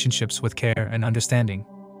relationships with care and understanding.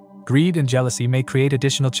 Greed and jealousy may create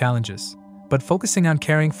additional challenges, but focusing on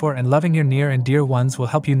caring for and loving your near and dear ones will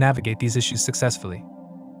help you navigate these issues successfully.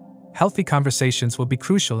 Healthy conversations will be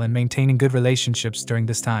crucial in maintaining good relationships during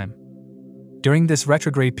this time. During this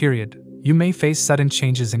retrograde period, you may face sudden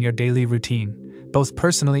changes in your daily routine, both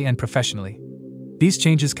personally and professionally. These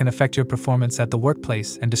changes can affect your performance at the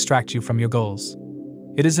workplace and distract you from your goals.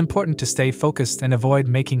 It is important to stay focused and avoid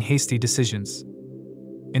making hasty decisions.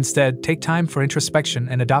 Instead, take time for introspection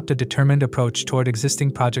and adopt a determined approach toward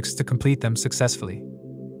existing projects to complete them successfully.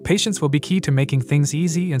 Patience will be key to making things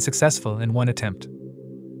easy and successful in one attempt.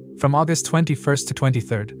 From August 21st to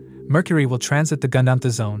 23rd, Mercury will transit the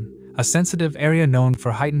Gandanta zone, a sensitive area known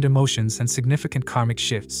for heightened emotions and significant karmic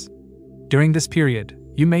shifts. During this period,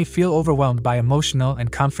 you may feel overwhelmed by emotional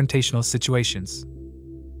and confrontational situations.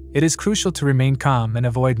 It is crucial to remain calm and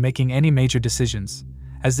avoid making any major decisions,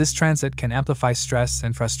 as this transit can amplify stress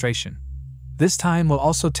and frustration. This time will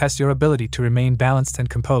also test your ability to remain balanced and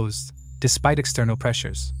composed, despite external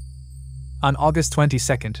pressures. On August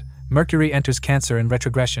 22nd, Mercury enters Cancer in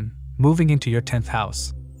retrogression, moving into your 10th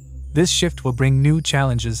house. This shift will bring new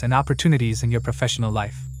challenges and opportunities in your professional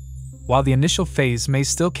life. While the initial phase may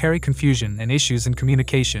still carry confusion and issues in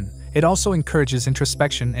communication, it also encourages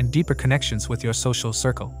introspection and deeper connections with your social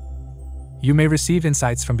circle. You may receive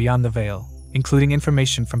insights from beyond the veil, including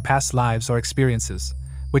information from past lives or experiences,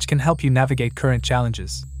 which can help you navigate current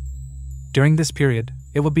challenges. During this period,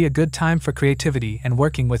 it will be a good time for creativity and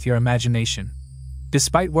working with your imagination.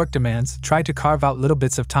 Despite work demands, try to carve out little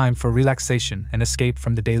bits of time for relaxation and escape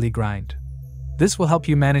from the daily grind. This will help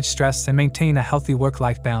you manage stress and maintain a healthy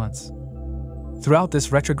work-life balance. Throughout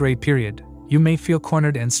this retrograde period, you may feel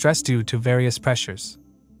cornered and stressed due to various pressures.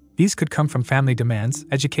 These could come from family demands,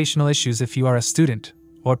 educational issues if you are a student,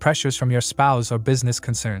 or pressures from your spouse or business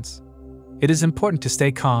concerns. It is important to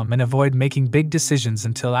stay calm and avoid making big decisions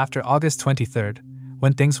until after August 23rd,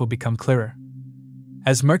 when things will become clearer.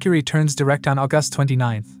 As Mercury turns direct on August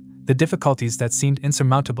 29th, the difficulties that seemed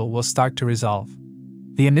insurmountable will start to resolve.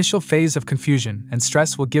 The initial phase of confusion and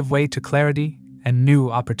stress will give way to clarity and new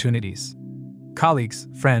opportunities. Colleagues,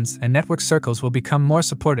 friends, and network circles will become more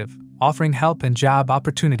supportive, offering help and job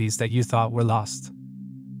opportunities that you thought were lost.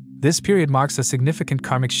 This period marks a significant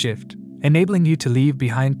karmic shift, enabling you to leave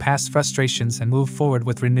behind past frustrations and move forward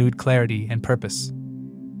with renewed clarity and purpose.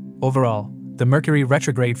 Overall, the Mercury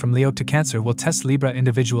retrograde from Leo to Cancer will test Libra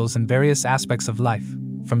individuals in various aspects of life,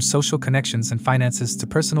 from social connections and finances to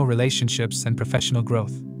personal relationships and professional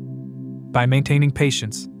growth. By maintaining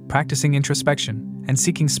patience, practicing introspection, and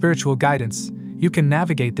seeking spiritual guidance, you can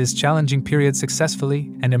navigate this challenging period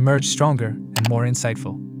successfully and emerge stronger and more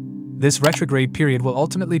insightful. This retrograde period will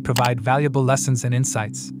ultimately provide valuable lessons and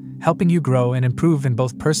insights, helping you grow and improve in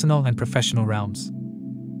both personal and professional realms.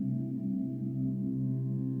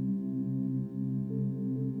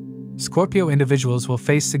 Scorpio individuals will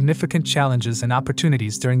face significant challenges and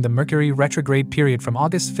opportunities during the Mercury retrograde period from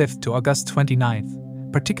August 5th to August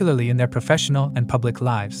 29th, particularly in their professional and public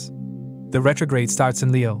lives. The retrograde starts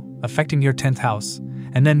in Leo, affecting your 10th house,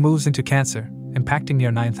 and then moves into Cancer, impacting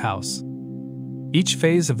your 9th house. Each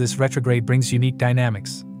phase of this retrograde brings unique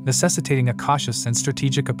dynamics, necessitating a cautious and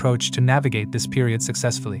strategic approach to navigate this period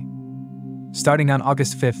successfully. Starting on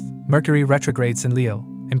August 5th, Mercury retrogrades in Leo,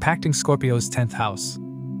 impacting Scorpio's 10th house.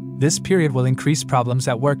 This period will increase problems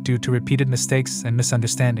at work due to repeated mistakes and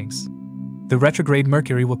misunderstandings. The retrograde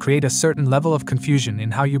Mercury will create a certain level of confusion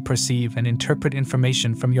in how you perceive and interpret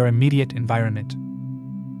information from your immediate environment.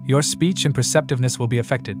 Your speech and perceptiveness will be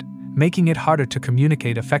affected, making it harder to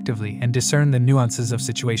communicate effectively and discern the nuances of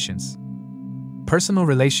situations. Personal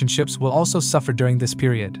relationships will also suffer during this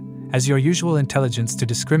period, as your usual intelligence to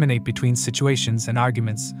discriminate between situations and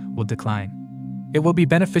arguments will decline. It will be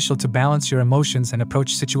beneficial to balance your emotions and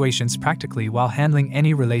approach situations practically while handling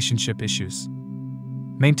any relationship issues.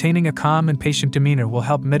 Maintaining a calm and patient demeanor will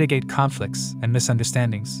help mitigate conflicts and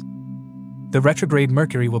misunderstandings. The retrograde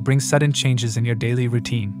Mercury will bring sudden changes in your daily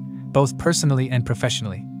routine, both personally and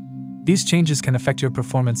professionally. These changes can affect your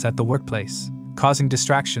performance at the workplace, causing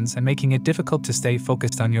distractions and making it difficult to stay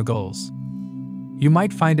focused on your goals. You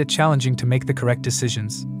might find it challenging to make the correct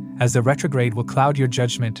decisions, as the retrograde will cloud your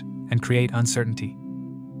judgment and create uncertainty.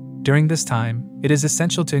 During this time, it is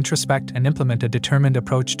essential to introspect and implement a determined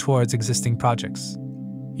approach towards existing projects.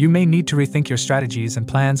 You may need to rethink your strategies and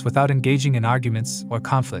plans without engaging in arguments or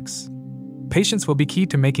conflicts. Patience will be key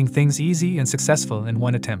to making things easy and successful in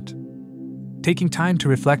one attempt. Taking time to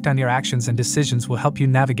reflect on your actions and decisions will help you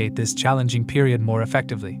navigate this challenging period more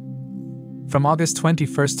effectively. From August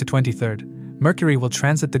 21st to 23rd, Mercury will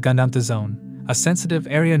transit the Gandanta zone, a sensitive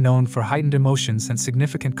area known for heightened emotions and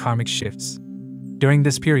significant karmic shifts. During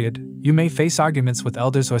this period, you may face arguments with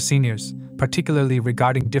elders or seniors, particularly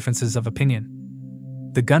regarding differences of opinion.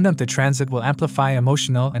 The Gandanta transit will amplify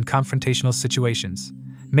emotional and confrontational situations,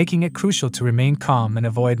 making it crucial to remain calm and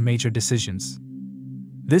avoid major decisions.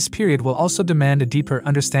 This period will also demand a deeper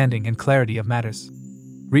understanding and clarity of matters.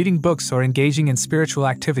 Reading books or engaging in spiritual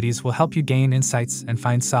activities will help you gain insights and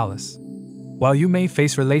find solace. While you may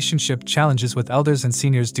face relationship challenges with elders and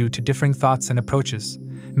seniors due to differing thoughts and approaches,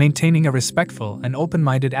 maintaining a respectful and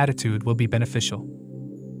open-minded attitude will be beneficial.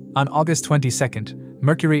 On August 22nd,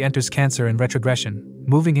 Mercury enters Cancer in retrogression,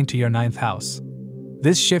 moving into your 9th house.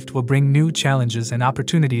 This shift will bring new challenges and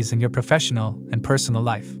opportunities in your professional and personal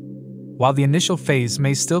life. While the initial phase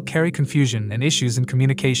may still carry confusion and issues in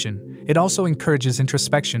communication, it also encourages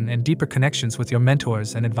introspection and deeper connections with your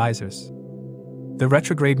mentors and advisors. The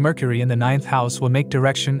retrograde Mercury in the 9th house will make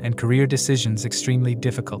direction and career decisions extremely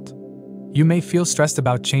difficult. You may feel stressed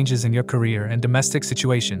about changes in your career and domestic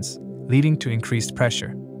situations, leading to increased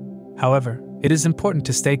pressure. However, it is important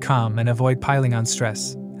to stay calm and avoid piling on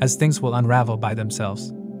stress, as things will unravel by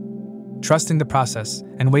themselves. Trusting the process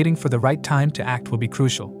and waiting for the right time to act will be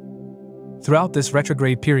crucial. Throughout this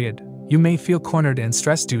retrograde period, you may feel cornered and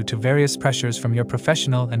stressed due to various pressures from your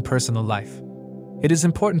professional and personal life. It is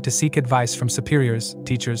important to seek advice from superiors,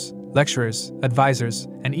 teachers, lecturers, advisors,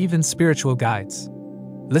 and even spiritual guides.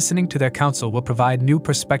 Listening to their counsel will provide new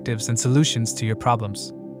perspectives and solutions to your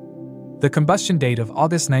problems. The combustion date of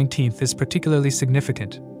August 19th is particularly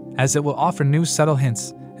significant, as it will offer new subtle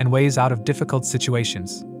hints and ways out of difficult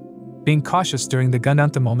situations. Being cautious during the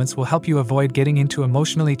Gandanta moments will help you avoid getting into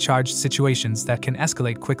emotionally charged situations that can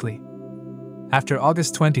escalate quickly. After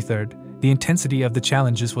August 23rd, the intensity of the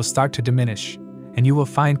challenges will start to diminish, and you will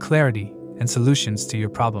find clarity and solutions to your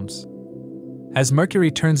problems. As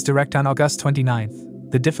Mercury turns direct on August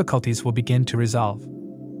 29th, the difficulties will begin to resolve.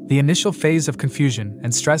 The initial phase of confusion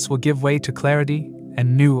and stress will give way to clarity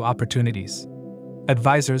and new opportunities.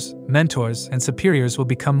 Advisors, mentors, and superiors will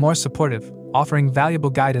become more supportive, offering valuable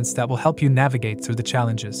guidance that will help you navigate through the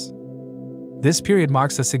challenges. This period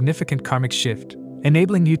marks a significant karmic shift,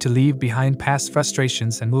 enabling you to leave behind past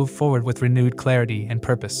frustrations and move forward with renewed clarity and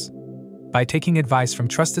purpose. By taking advice from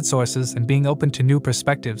trusted sources and being open to new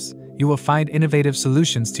perspectives, you will find innovative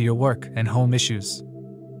solutions to your work and home issues.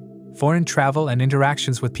 Foreign travel and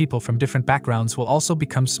interactions with people from different backgrounds will also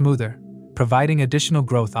become smoother, providing additional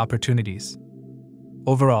growth opportunities.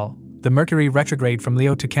 Overall, the Mercury retrograde from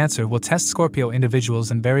Leo to Cancer will test Scorpio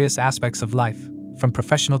individuals in various aspects of life, from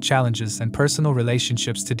professional challenges and personal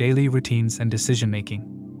relationships to daily routines and decision-making.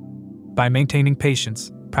 By maintaining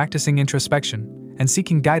patience, practicing introspection, and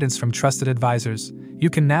seeking guidance from trusted advisors, you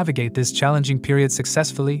can navigate this challenging period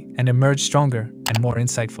successfully and emerge stronger and more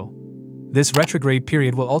insightful. This retrograde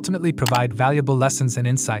period will ultimately provide valuable lessons and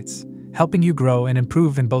insights, helping you grow and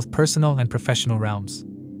improve in both personal and professional realms.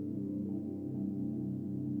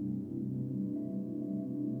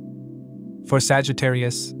 For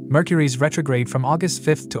Sagittarius, Mercury's retrograde from August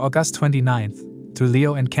 5th to August 29th through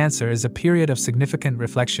Leo and Cancer is a period of significant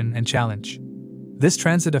reflection and challenge. This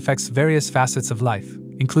transit affects various facets of life,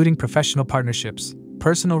 including professional partnerships,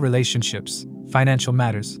 personal relationships, financial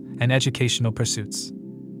matters, and educational pursuits.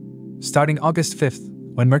 Starting August 5th,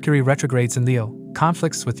 when Mercury retrogrades in Leo,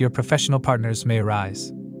 conflicts with your professional partners may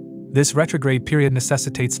arise. This retrograde period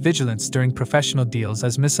necessitates vigilance during professional deals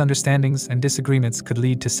as misunderstandings and disagreements could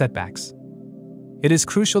lead to setbacks. It is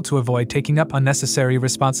crucial to avoid taking up unnecessary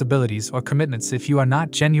responsibilities or commitments if you are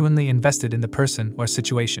not genuinely invested in the person or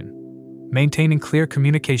situation. Maintaining clear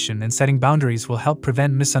communication and setting boundaries will help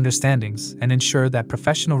prevent misunderstandings and ensure that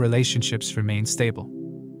professional relationships remain stable.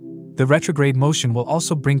 The retrograde motion will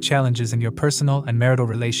also bring challenges in your personal and marital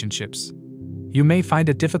relationships. You may find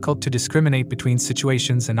it difficult to discriminate between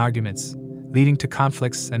situations and arguments, leading to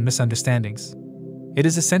conflicts and misunderstandings. It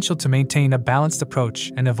is essential to maintain a balanced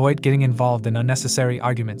approach and avoid getting involved in unnecessary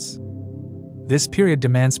arguments. This period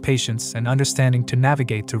demands patience and understanding to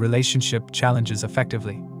navigate through relationship challenges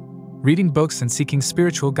effectively. Reading books and seeking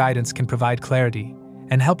spiritual guidance can provide clarity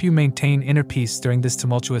and help you maintain inner peace during this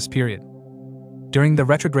tumultuous period. During the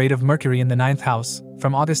retrograde of Mercury in the 9th house,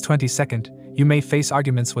 from August 22nd, you may face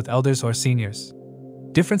arguments with elders or seniors.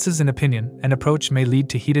 Differences in opinion and approach may lead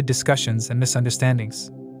to heated discussions and misunderstandings.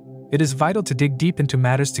 It is vital to dig deep into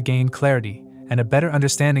matters to gain clarity and a better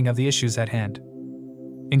understanding of the issues at hand.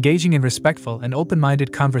 Engaging in respectful and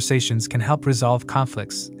open-minded conversations can help resolve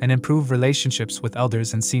conflicts and improve relationships with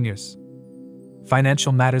elders and seniors.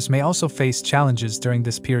 Financial matters may also face challenges during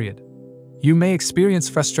this period. You may experience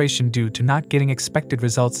frustration due to not getting expected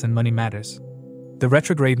results in money matters. The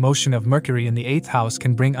retrograde motion of Mercury in the 8th house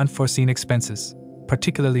can bring unforeseen expenses,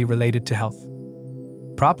 particularly related to health.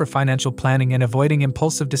 Proper financial planning and avoiding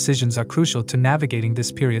impulsive decisions are crucial to navigating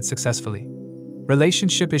this period successfully.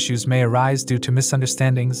 Relationship issues may arise due to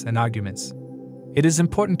misunderstandings and arguments. It is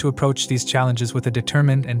important to approach these challenges with a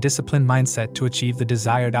determined and disciplined mindset to achieve the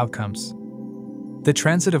desired outcomes. The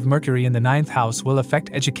transit of Mercury in the 9th house will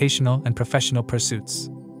affect educational and professional pursuits.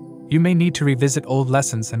 You may need to revisit old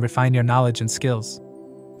lessons and refine your knowledge and skills.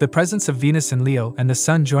 The presence of Venus in Leo and the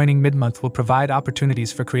Sun joining mid-month will provide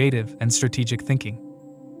opportunities for creative and strategic thinking.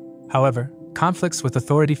 However, conflicts with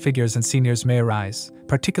authority figures and seniors may arise,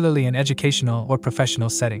 particularly in educational or professional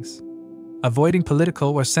settings. Avoiding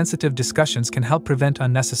political or sensitive discussions can help prevent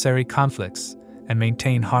unnecessary conflicts and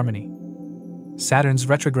maintain harmony. Saturn's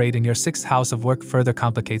retrograde in your 6th house of work further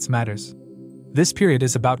complicates matters. This period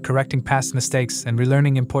is about correcting past mistakes and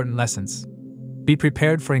relearning important lessons. Be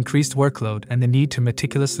prepared for increased workload and the need to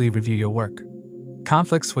meticulously review your work.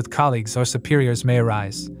 Conflicts with colleagues or superiors may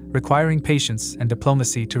arise, requiring patience and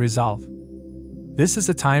diplomacy to resolve. This is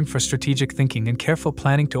a time for strategic thinking and careful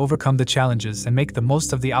planning to overcome the challenges and make the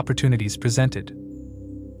most of the opportunities presented.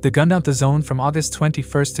 The Gandanta zone from August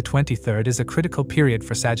 21st to 23rd is a critical period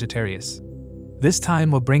for Sagittarius. This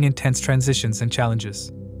time will bring intense transitions and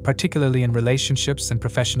challenges, particularly in relationships and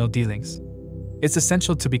professional dealings. It's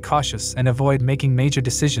essential to be cautious and avoid making major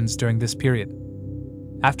decisions during this period.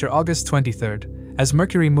 After August 23rd, as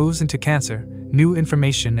Mercury moves into Cancer, new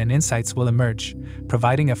information and insights will emerge,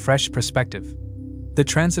 providing a fresh perspective. The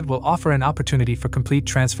transit will offer an opportunity for complete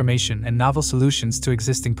transformation and novel solutions to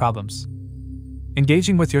existing problems.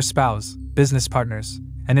 Engaging with your spouse, business partners,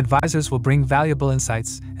 and advisors will bring valuable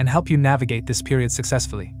insights and help you navigate this period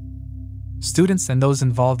successfully. Students and those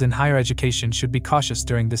involved in higher education should be cautious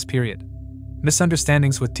during this period.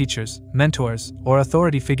 Misunderstandings with teachers, mentors, or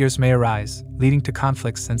authority figures may arise, leading to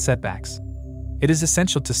conflicts and setbacks. It is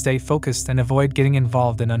essential to stay focused and avoid getting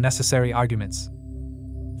involved in unnecessary arguments.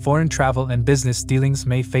 Foreign travel and business dealings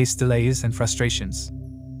may face delays and frustrations.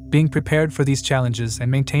 Being prepared for these challenges and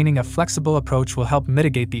maintaining a flexible approach will help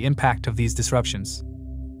mitigate the impact of these disruptions.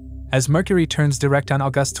 As Mercury turns direct on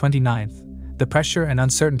August 29th, the pressure and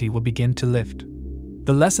uncertainty will begin to lift.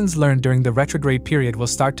 The lessons learned during the retrograde period will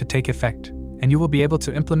start to take effect, and you will be able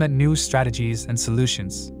to implement new strategies and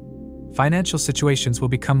solutions. Financial situations will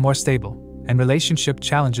become more stable, and relationship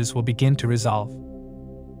challenges will begin to resolve.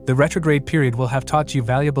 The retrograde period will have taught you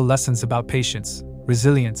valuable lessons about patience,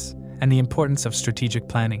 resilience, and the importance of strategic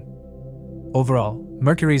planning. Overall,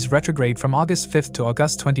 Mercury's retrograde from August 5th to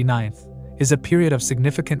August 29th is a period of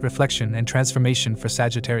significant reflection and transformation for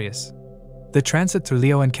Sagittarius. The transit through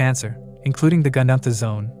Leo and Cancer, including the Gandanta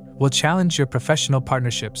zone, will challenge your professional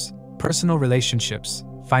partnerships, personal relationships,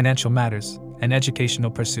 financial matters, and educational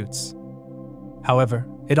pursuits. However,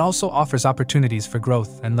 it also offers opportunities for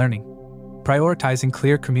growth and learning. Prioritizing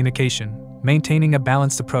clear communication, maintaining a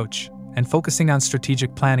balanced approach, and focusing on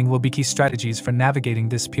strategic planning will be key strategies for navigating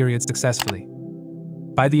this period successfully.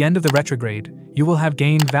 By the end of the retrograde, you will have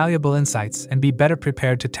gained valuable insights and be better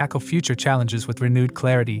prepared to tackle future challenges with renewed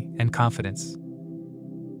clarity and confidence.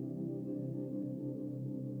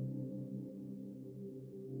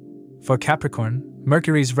 For Capricorn,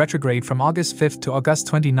 Mercury's retrograde from August 5th to August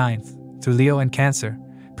 29th, through Leo and Cancer,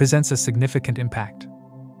 presents a significant impact.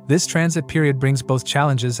 This transit period brings both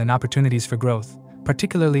challenges and opportunities for growth,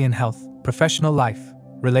 particularly in health, professional life,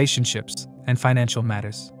 relationships, and financial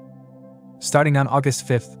matters. Starting on August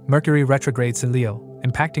 5th, Mercury retrogrades in Leo,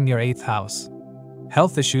 impacting your 8th house.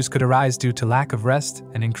 Health issues could arise due to lack of rest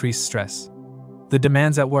and increased stress. The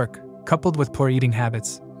demands at work, coupled with poor eating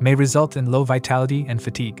habits, may result in low vitality and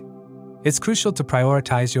fatigue. It's crucial to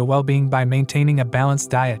prioritize your well-being by maintaining a balanced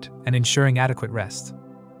diet and ensuring adequate rest.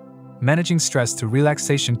 Managing stress through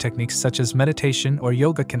relaxation techniques such as meditation or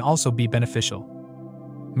yoga can also be beneficial.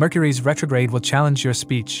 Mercury's retrograde will challenge your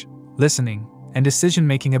speech, listening, and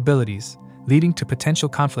decision-making abilities, leading to potential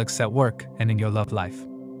conflicts at work and in your love life.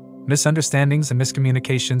 Misunderstandings and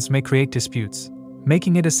miscommunications may create disputes,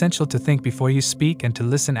 making it essential to think before you speak and to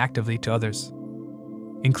listen actively to others.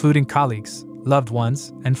 Including colleagues, loved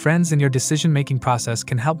ones, and friends in your decision-making process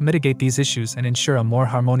can help mitigate these issues and ensure a more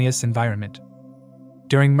harmonious environment.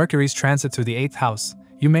 During Mercury's transit through the 8th house,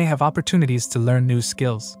 you may have opportunities to learn new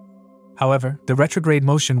skills. However, the retrograde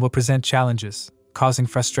motion will present challenges, causing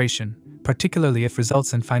frustration, particularly if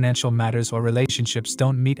results in financial matters or relationships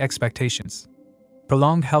don't meet expectations.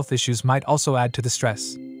 Prolonged health issues might also add to the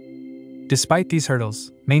stress. Despite these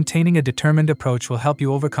hurdles, maintaining a determined approach will help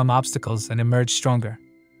you overcome obstacles and emerge stronger.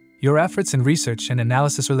 Your efforts in research and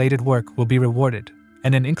analysis-related work will be rewarded,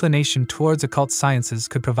 and an inclination towards occult sciences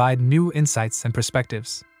could provide new insights and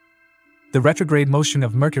perspectives. The retrograde motion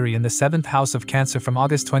of Mercury in the 7th house of Cancer from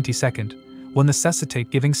August 22nd will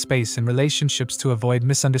necessitate giving space in relationships to avoid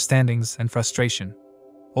misunderstandings and frustration.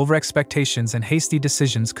 Over-expectations and hasty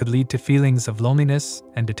decisions could lead to feelings of loneliness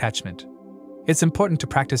and detachment. It's important to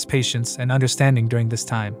practice patience and understanding during this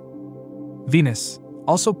time. Venus,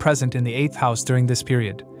 also present in the 8th house during this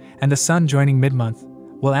period, and the Sun joining mid-month,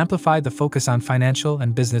 will amplify the focus on financial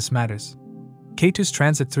and business matters. Ketu's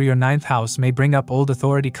transit through your 9th house may bring up old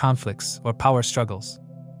authority conflicts or power struggles.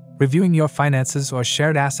 Reviewing your finances or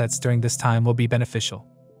shared assets during this time will be beneficial.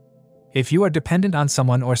 If you are dependent on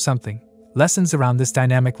someone or something, lessons around this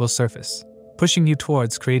dynamic will surface, pushing you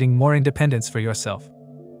towards creating more independence for yourself.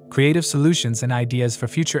 Creative solutions and ideas for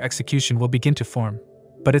future execution will begin to form,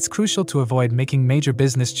 but it's crucial to avoid making major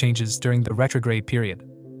business changes during the retrograde period.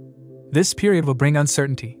 This period will bring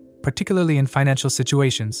uncertainty, particularly in financial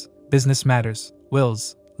situations, business matters,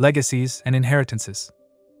 wills, legacies, and inheritances.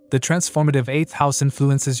 The transformative 8th house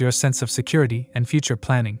influences your sense of security and future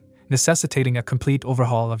planning, necessitating a complete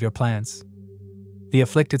overhaul of your plans. The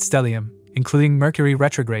afflicted stellium, including Mercury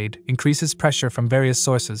retrograde, increases pressure from various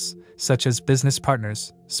sources, such as business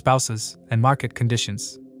partners, spouses, and market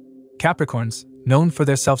conditions. Capricorns, known for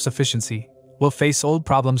their self-sufficiency, will face old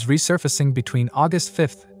problems resurfacing between August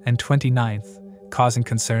 5th and 29th, causing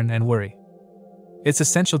concern and worry. It's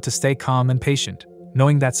essential to stay calm and patient,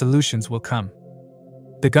 knowing that solutions will come.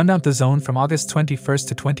 The Gandanta zone from August 21st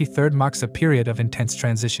to 23rd marks a period of intense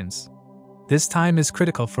transitions. This time is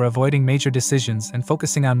critical for avoiding major decisions and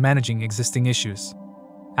focusing on managing existing issues.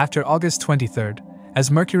 After August 23rd,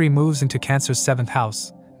 as Mercury moves into Cancer's 7th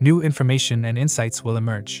house, new information and insights will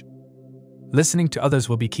emerge. Listening to others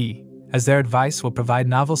will be key, as their advice will provide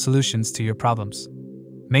novel solutions to your problems.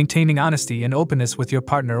 Maintaining honesty and openness with your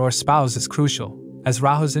partner or spouse is crucial, as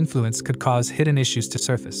Rahu's influence could cause hidden issues to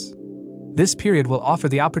surface. This period will offer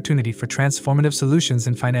the opportunity for transformative solutions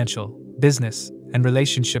in financial, business, and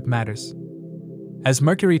relationship matters. As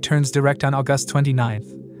Mercury turns direct on August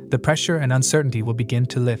 29th, the pressure and uncertainty will begin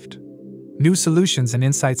to lift. New solutions and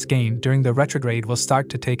insights gained during the retrograde will start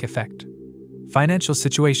to take effect. Financial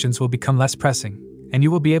situations will become less pressing, and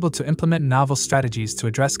you will be able to implement novel strategies to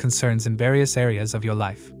address concerns in various areas of your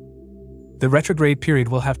life. The retrograde period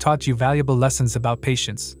will have taught you valuable lessons about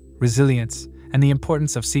patience, resilience, and the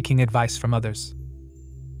importance of seeking advice from others.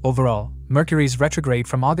 Overall, Mercury's retrograde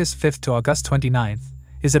from August 5th to August 29th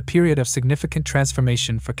is a period of significant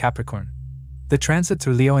transformation for Capricorn. The transit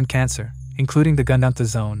through Leo and Cancer, including the Gandanta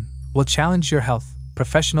zone, will challenge your health,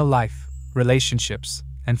 professional life, relationships,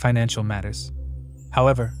 and financial matters.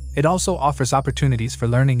 However, it also offers opportunities for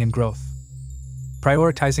learning and growth.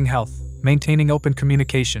 Prioritizing health, maintaining open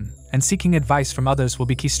communication, and seeking advice from others will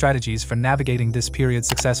be key strategies for navigating this period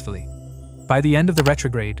successfully. By the end of the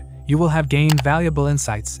retrograde, you will have gained valuable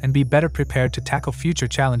insights and be better prepared to tackle future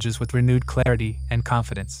challenges with renewed clarity and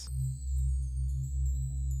confidence.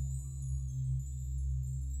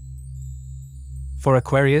 For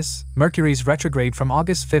Aquarius, Mercury's retrograde from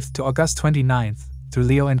August 5th to August 29th, through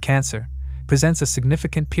Leo and Cancer, presents a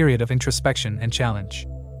significant period of introspection and challenge.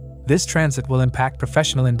 This transit will impact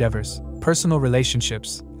professional endeavors, personal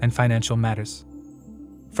relationships, and financial matters.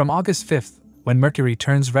 From August 5th, when Mercury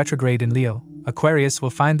turns retrograde in Leo, Aquarius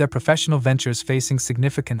will find their professional ventures facing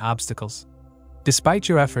significant obstacles. Despite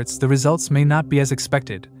your efforts, the results may not be as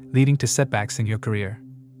expected, leading to setbacks in your career.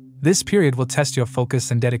 This period will test your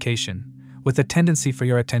focus and dedication, with a tendency for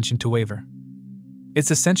your attention to waver. It's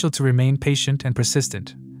essential to remain patient and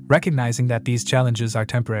persistent, recognizing that these challenges are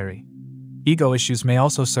temporary. Ego issues may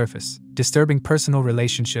also surface, disturbing personal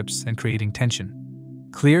relationships and creating tension.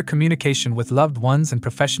 Clear communication with loved ones and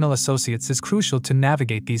professional associates is crucial to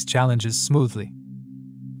navigate these challenges smoothly.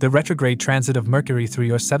 The retrograde transit of Mercury through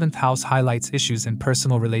your 7th house highlights issues in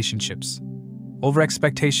personal relationships.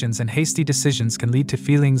 Over-expectations and hasty decisions can lead to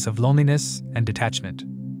feelings of loneliness and detachment.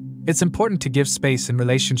 It's important to give space in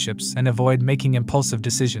relationships and avoid making impulsive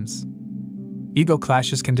decisions. Ego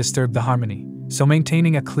clashes can disturb the harmony, so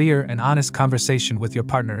maintaining a clear and honest conversation with your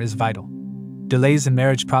partner is vital. Delays in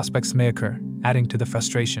marriage prospects may occur, adding to the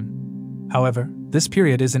frustration. However, this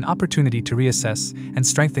period is an opportunity to reassess and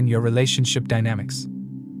strengthen your relationship dynamics.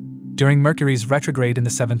 During Mercury's retrograde in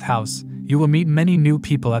the 7th house, you will meet many new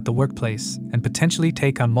people at the workplace and potentially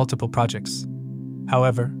take on multiple projects.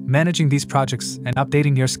 However, managing these projects and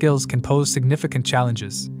updating your skills can pose significant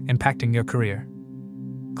challenges, impacting your career.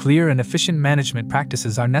 Clear and efficient management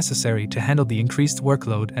practices are necessary to handle the increased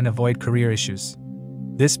workload and avoid career issues.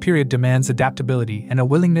 This period demands adaptability and a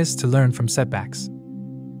willingness to learn from setbacks.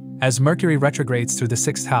 As Mercury retrogrades through the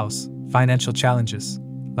 6th house, financial challenges,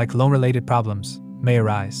 like loan-related problems, may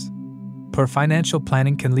arise. Poor financial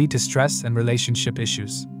planning can lead to stress and relationship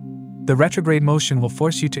issues. The retrograde motion will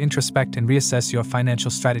force you to introspect and reassess your financial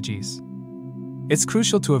strategies. It's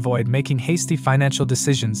crucial to avoid making hasty financial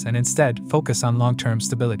decisions and instead focus on long-term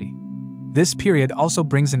stability. This period also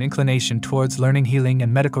brings an inclination towards learning healing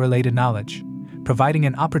and medical-related knowledge, providing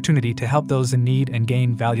an opportunity to help those in need and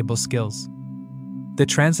gain valuable skills. The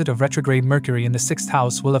transit of retrograde Mercury in the 6th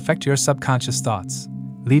house will affect your subconscious thoughts,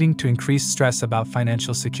 leading to increased stress about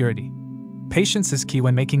financial security. Patience is key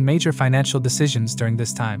when making major financial decisions during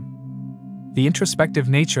this time. The introspective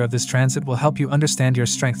nature of this transit will help you understand your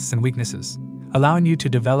strengths and weaknesses, allowing you to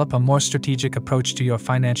develop a more strategic approach to your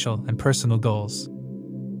financial and personal goals.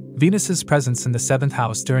 Venus's presence in the 7th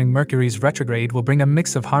house during Mercury's retrograde will bring a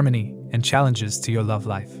mix of harmony and challenges to your love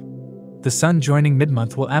life. The Sun joining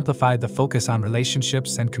mid-month will amplify the focus on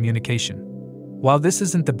relationships and communication. While this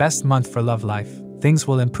isn't the best month for love life, things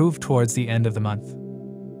will improve towards the end of the month.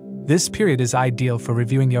 This period is ideal for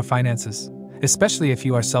reviewing your finances, especially if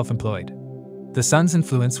you are self-employed. The Sun's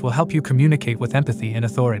influence will help you communicate with empathy and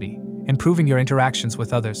authority, improving your interactions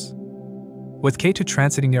with others. With Ketu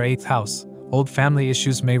transiting your 8th house, old family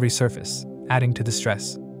issues may resurface, adding to the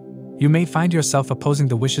stress. You may find yourself opposing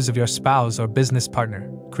the wishes of your spouse or business partner,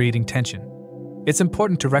 creating tension. It's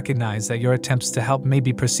important to recognize that your attempts to help may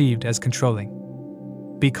be perceived as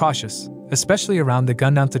controlling. Be cautious, especially around the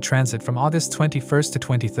Gandanta transit from August 21st to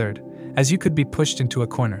 23rd, as you could be pushed into a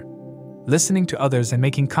corner. Listening to others and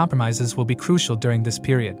making compromises will be crucial during this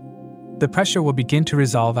period. The pressure will begin to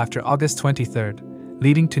resolve after August 23rd,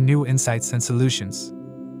 leading to new insights and solutions.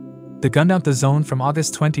 The Gandanta zone from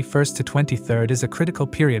August 21st to 23rd is a critical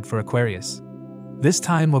period for Aquarius. This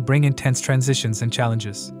time will bring intense transitions and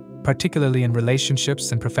challenges, particularly in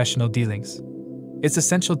relationships and professional dealings. It's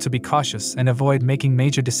essential to be cautious and avoid making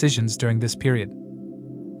major decisions during this period.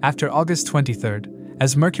 After August 23rd,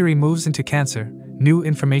 as Mercury moves into Cancer, new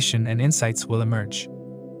information and insights will emerge.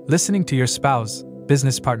 Listening to your spouse,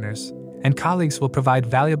 business partners, and colleagues will provide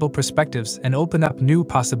valuable perspectives and open up new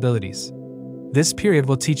possibilities. This period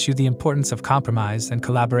will teach you the importance of compromise and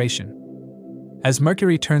collaboration. As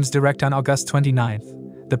Mercury turns direct on August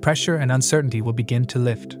 29th, the pressure and uncertainty will begin to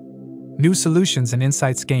lift. New solutions and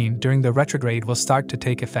insights gained during the retrograde will start to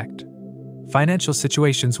take effect. Financial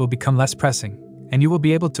situations will become less pressing, and you will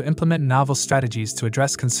be able to implement novel strategies to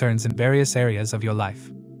address concerns in various areas of your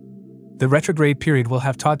life. The retrograde period will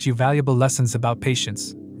have taught you valuable lessons about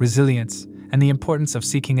patience, resilience, and the importance of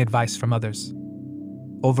seeking advice from others.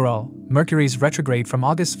 Overall, Mercury's retrograde from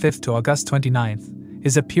August 5th to August 29th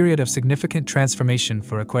is a period of significant transformation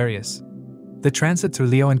for Aquarius. The transit through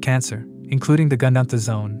Leo and Cancer, including the Gandanta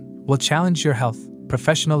zone, will challenge your health,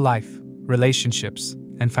 professional life, relationships,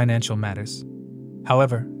 and financial matters.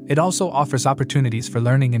 However, it also offers opportunities for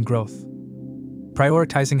learning and growth.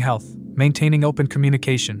 Prioritizing health, maintaining open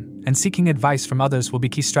communication, and seeking advice from others will be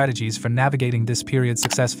key strategies for navigating this period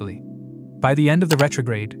successfully. By the end of the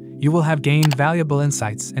retrograde, You will have gained valuable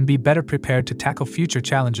insights and be better prepared to tackle future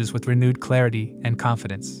challenges with renewed clarity and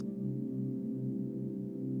confidence.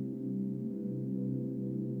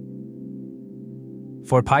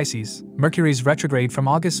 For Pisces, Mercury's retrograde from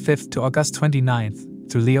August 5th to August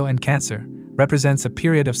 29th through Leo and Cancer represents a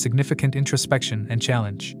period of significant introspection and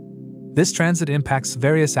challenge. This transit impacts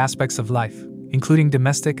various aspects of life, including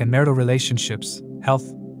domestic and marital relationships,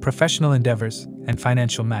 health, professional endeavors, and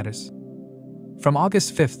financial matters. From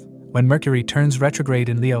August 5th, when Mercury turns retrograde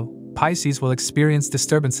in Leo, Pisces will experience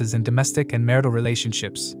disturbances in domestic and marital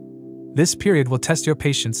relationships. This period will test your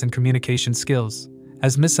patience and communication skills,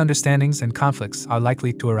 as misunderstandings and conflicts are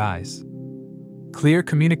likely to arise. Clear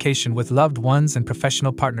communication with loved ones and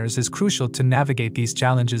professional partners is crucial to navigate these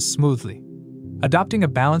challenges smoothly. Adopting a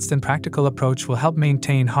balanced and practical approach will help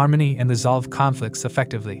maintain harmony and resolve conflicts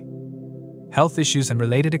effectively. Health issues and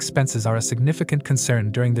related expenses are a significant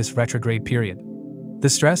concern during this retrograde period. The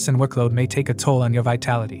stress and workload may take a toll on your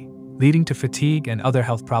vitality, leading to fatigue and other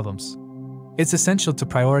health problems. It's essential to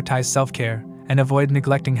prioritize self-care and avoid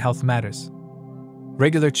neglecting health matters.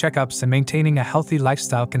 Regular checkups and maintaining a healthy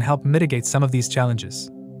lifestyle can help mitigate some of these challenges.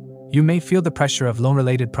 You may feel the pressure of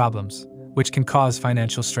loan-related problems, which can cause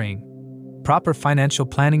financial strain. Proper financial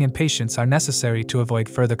planning and patience are necessary to avoid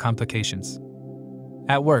further complications.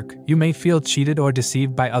 At work, you may feel cheated or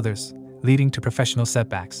deceived by others, leading to professional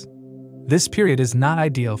setbacks. This period is not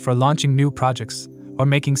ideal for launching new projects or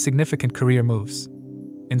making significant career moves.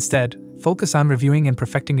 Instead, focus on reviewing and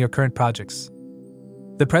perfecting your current projects.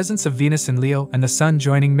 The presence of Venus in Leo and the Sun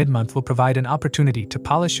joining mid-month will provide an opportunity to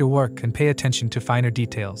polish your work and pay attention to finer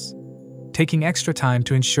details. Taking extra time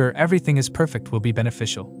to ensure everything is perfect will be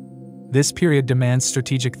beneficial. This period demands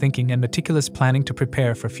strategic thinking and meticulous planning to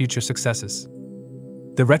prepare for future successes.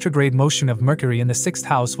 The retrograde motion of Mercury in the 6th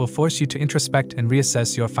house will force you to introspect and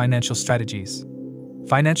reassess your financial strategies.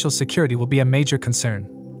 Financial security will be a major concern,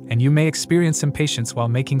 and you may experience impatience while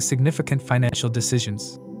making significant financial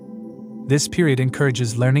decisions. This period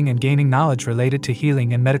encourages learning and gaining knowledge related to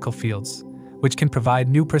healing and medical fields, which can provide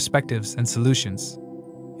new perspectives and solutions.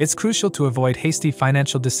 It's crucial to avoid hasty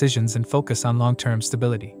financial decisions and focus on long-term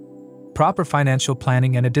stability. Proper financial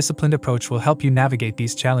planning and a disciplined approach will help you navigate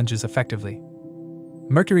these challenges effectively.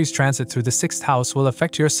 Mercury's transit through the 6th house will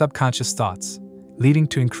affect your subconscious thoughts, leading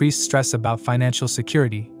to increased stress about financial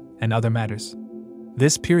security and other matters.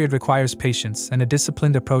 This period requires patience and a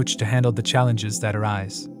disciplined approach to handle the challenges that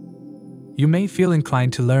arise. You may feel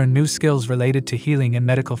inclined to learn new skills related to healing and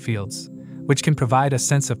medical fields, which can provide a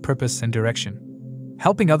sense of purpose and direction.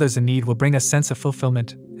 Helping others in need will bring a sense of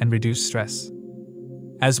fulfillment and reduce stress.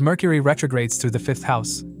 As Mercury retrogrades through the 5th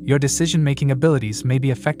house, your decision-making abilities may be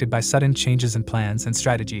affected by sudden changes in plans and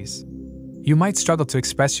strategies. You might struggle to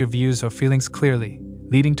express your views or feelings clearly,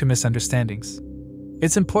 leading to misunderstandings.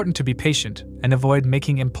 It's important to be patient and avoid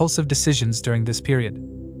making impulsive decisions during this period.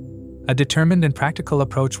 A determined and practical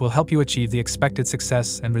approach will help you achieve the expected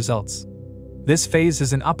success and results. This phase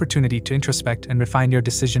is an opportunity to introspect and refine your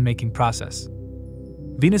decision-making process.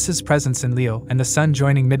 Venus's presence in Leo and the Sun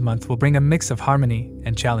joining mid-month will bring a mix of harmony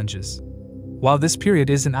and challenges. While this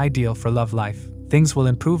period isn't ideal for love life, things will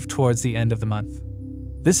improve towards the end of the month.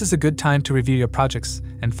 This is a good time to review your projects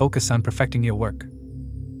and focus on perfecting your work.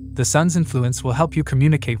 The Sun's influence will help you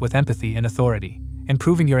communicate with empathy and authority,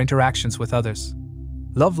 improving your interactions with others.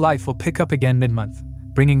 Love life will pick up again mid-month,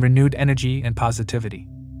 bringing renewed energy and positivity.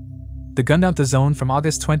 The Gandanta zone from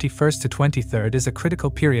August 21st to 23rd is a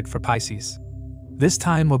critical period for Pisces. This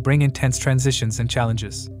time will bring intense transitions and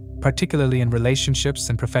challenges, particularly in relationships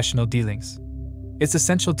and professional dealings. It's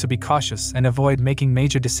essential to be cautious and avoid making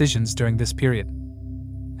major decisions during this period.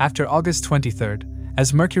 After August 23rd,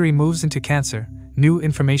 as Mercury moves into Cancer, new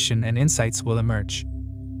information and insights will emerge.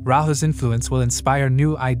 Rahu's influence will inspire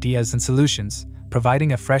new ideas and solutions,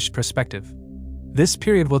 providing a fresh perspective. This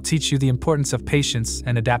period will teach you the importance of patience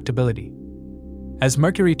and adaptability. As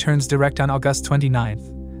Mercury turns direct on August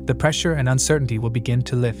 29th, the pressure and uncertainty will begin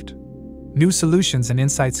to lift. New solutions and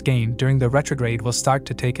insights gained during the retrograde will start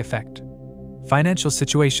to take effect. Financial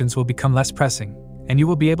situations will become less pressing, and you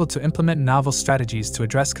will be able to implement novel strategies to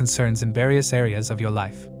address concerns in various areas of your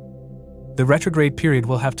life. The retrograde period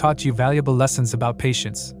will have taught you valuable lessons about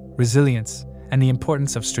patience, resilience, and the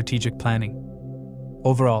importance of strategic planning.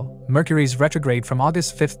 Overall, Mercury's retrograde from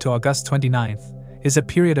August 5th to August 29th is a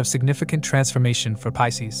period of significant transformation for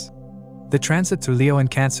Pisces. The transit through Leo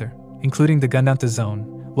and Cancer, including the Gandanta zone,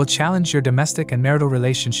 will challenge your domestic and marital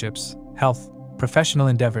relationships, health, professional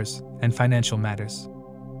endeavors, and financial matters.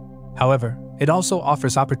 However, it also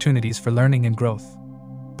offers opportunities for learning and growth.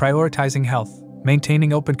 Prioritizing health,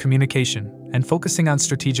 maintaining open communication, and focusing on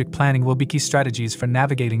strategic planning will be key strategies for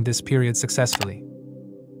navigating this period successfully.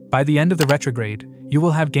 By the end of the retrograde, you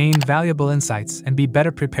will have gained valuable insights and be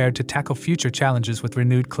better prepared to tackle future challenges with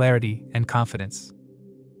renewed clarity and confidence.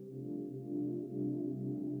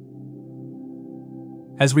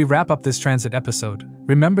 As we wrap up this transit episode,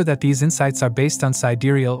 remember that these insights are based on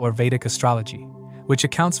sidereal or Vedic astrology, which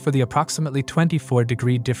accounts for the approximately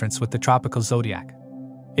 24-degree difference with the tropical zodiac.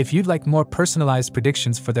 If you'd like more personalized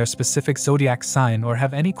predictions for their specific zodiac sign or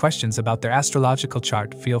have any questions about their astrological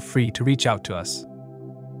chart, feel free to reach out to us.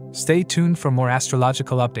 Stay tuned for more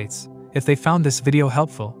astrological updates. If they found this video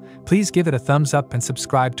helpful, please give it a thumbs up and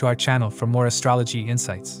subscribe to our channel for more astrology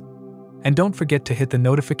insights. And don't forget to hit the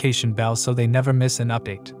notification bell so they never miss an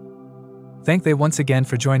update. Thank they once again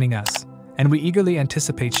for joining us, and we eagerly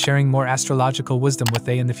anticipate sharing more astrological wisdom with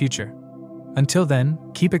they in the future. Until then,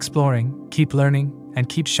 keep exploring, keep learning, and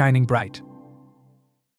keep shining bright.